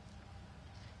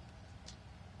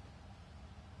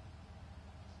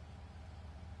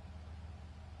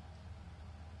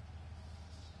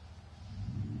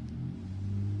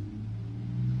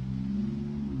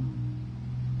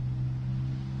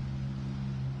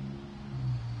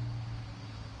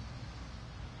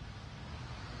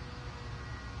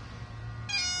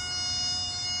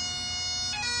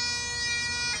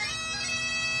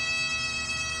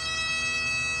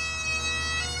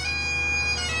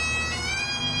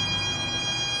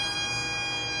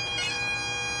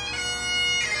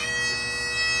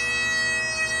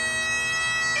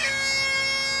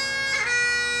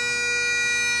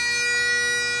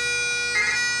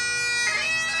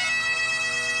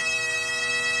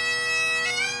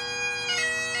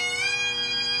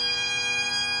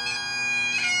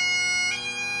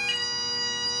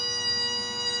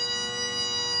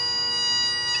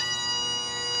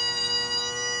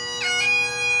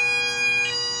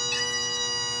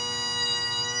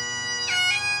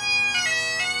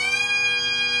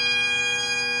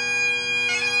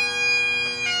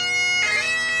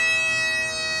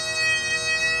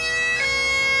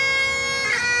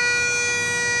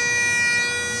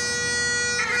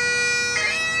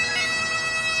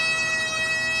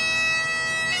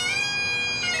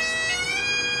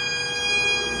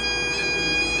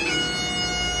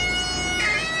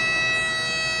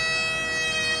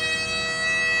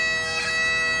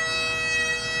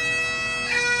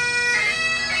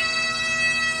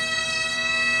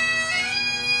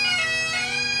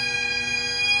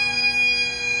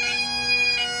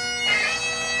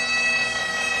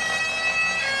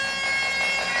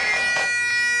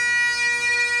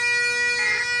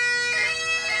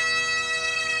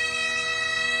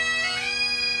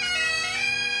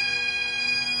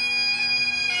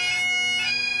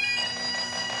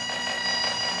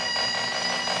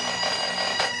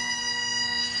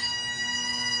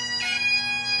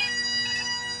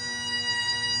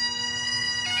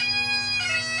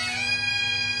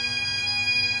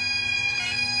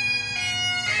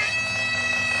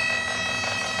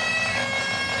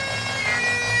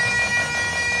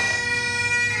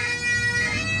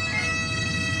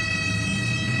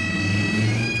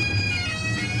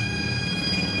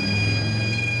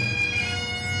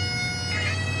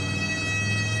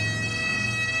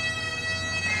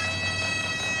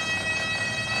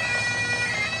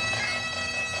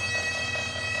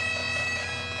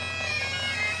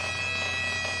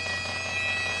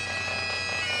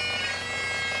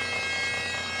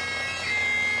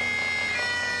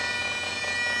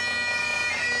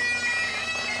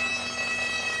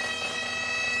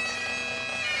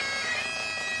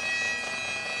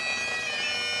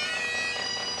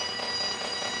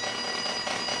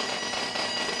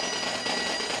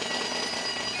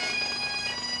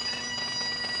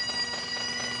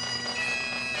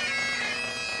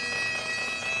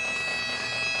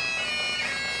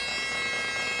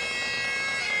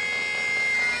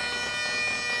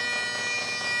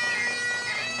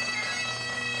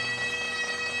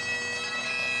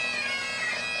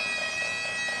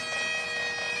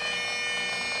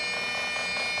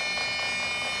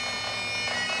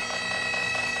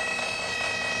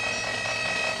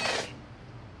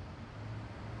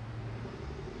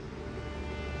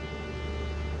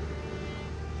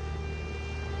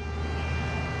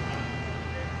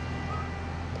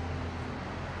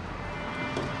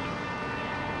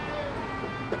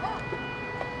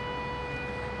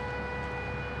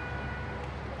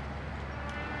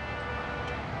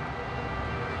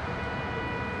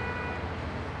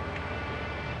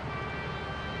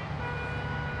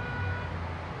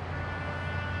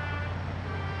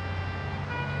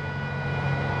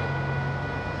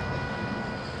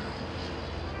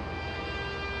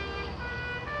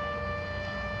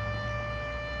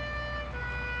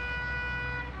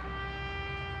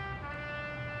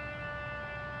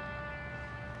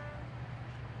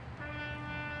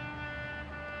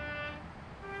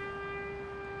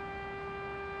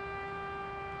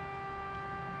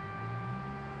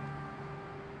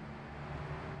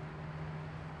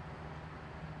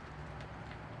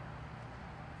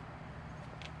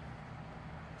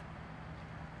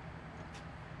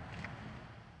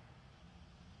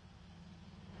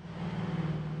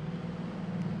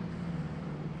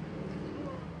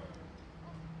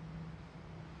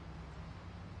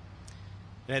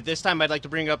 And at this time, I'd like to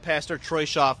bring up Pastor Troy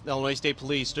Schaff, Illinois State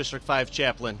Police, District 5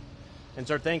 Chaplain. And,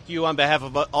 sir, thank you on behalf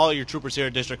of all your troopers here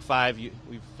at District 5.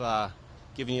 We've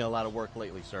given you a lot of work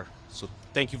lately, sir. So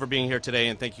thank you for being here today,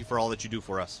 and thank you for all that you do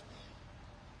for us.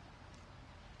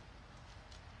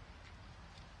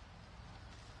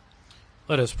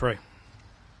 Let us pray.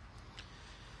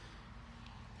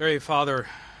 Very Father,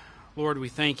 Lord, we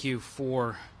thank you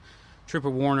for Trooper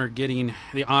Warner getting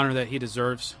the honor that he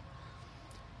deserves.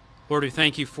 Lord, we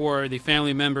thank you for the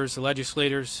family members, the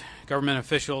legislators, government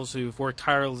officials who've worked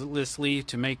tirelessly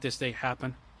to make this day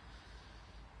happen.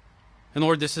 And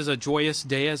Lord, this is a joyous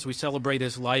day as we celebrate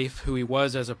his life, who he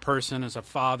was as a person, as a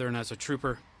father, and as a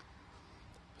trooper.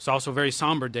 It's also a very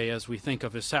somber day as we think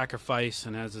of his sacrifice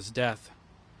and as his death.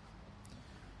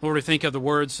 Lord, we think of the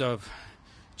words of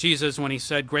Jesus when he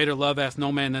said, "Greater love hath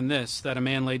no man than this, that a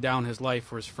man lay down his life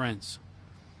for his friends."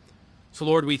 So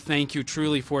Lord, we thank you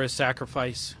truly for his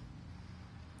sacrifice.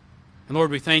 And Lord,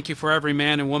 we thank you for every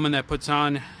man and woman that puts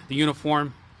on the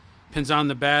uniform, pins on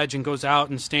the badge, and goes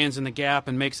out and stands in the gap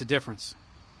and makes a difference.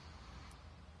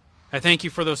 I thank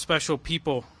you for those special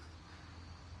people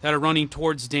that are running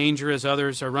towards danger as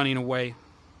others are running away.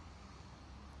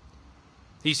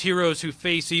 These heroes who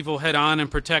face evil head on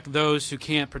and protect those who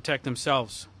can't protect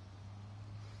themselves.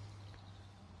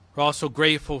 We're also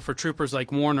grateful for troopers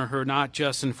like Warner who are not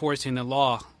just enforcing the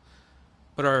law,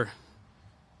 but are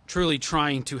truly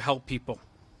trying to help people.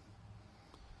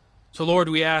 So Lord,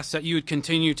 we ask that you would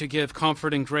continue to give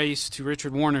comfort and grace to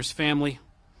Richard Warner's family.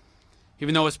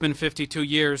 Even though it's been 52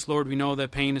 years, Lord, we know that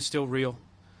pain is still real.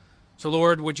 So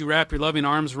Lord, would you wrap your loving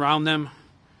arms around them?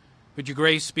 Would your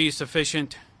grace be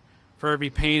sufficient for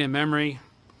every pain and memory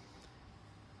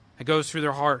that goes through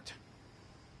their heart?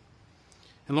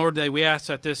 And Lord, we ask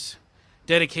that this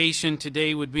dedication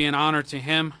today would be an honor to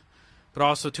him, but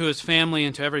also to his family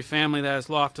and to every family that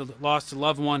has lost a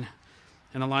loved one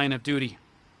in a line of duty.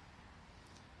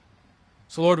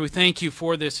 So Lord, we thank you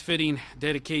for this fitting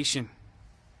dedication.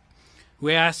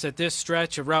 We ask that this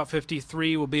stretch of Route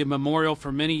 53 will be a memorial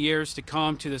for many years to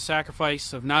come to the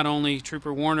sacrifice of not only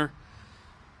Trooper Warner,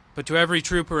 but to every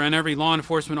trooper and every law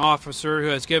enforcement officer who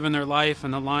has given their life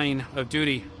in the line of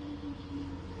duty.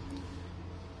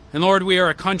 And Lord, we are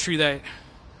a country that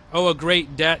owe a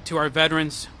great debt to our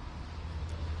veterans.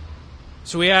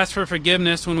 So we ask for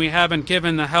forgiveness when we haven't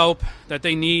given the help that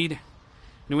they need,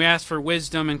 and we ask for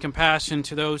wisdom and compassion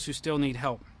to those who still need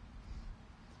help.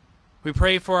 We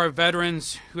pray for our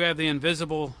veterans who have the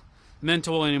invisible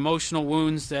mental and emotional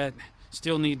wounds that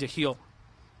still need to heal.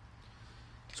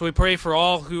 So we pray for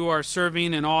all who are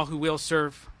serving and all who will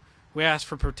serve. We ask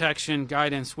for protection,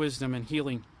 guidance, wisdom, and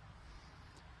healing.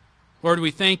 Lord,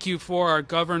 we thank you for our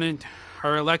government,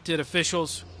 our elected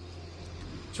officials.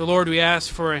 So Lord, we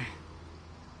ask for a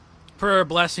prayer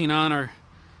blessing on our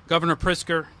Governor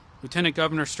Pritzker, Lieutenant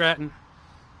Governor Stratton,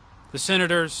 the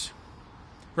senators,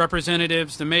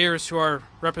 representatives, the mayors who are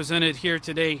represented here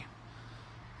today.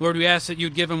 Lord, we ask that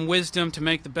you'd give them wisdom to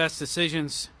make the best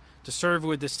decisions, to serve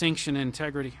with distinction and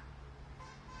integrity.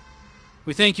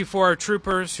 We thank you for our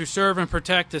troopers who serve and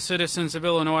protect the citizens of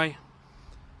Illinois.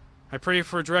 I pray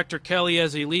for Director Kelly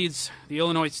as he leads the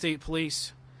Illinois State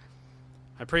Police.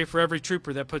 I pray for every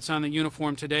trooper that puts on the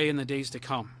uniform today and the days to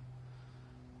come.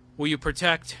 Will you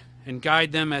protect and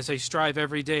guide them as they strive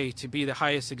every day to be the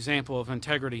highest example of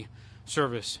integrity,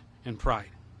 service, and pride.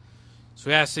 So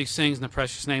we ask these things in the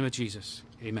precious name of Jesus.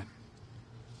 Amen.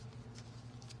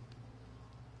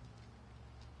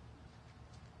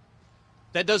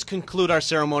 That does conclude our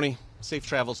ceremony. Safe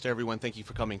travels to everyone. Thank you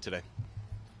for coming today.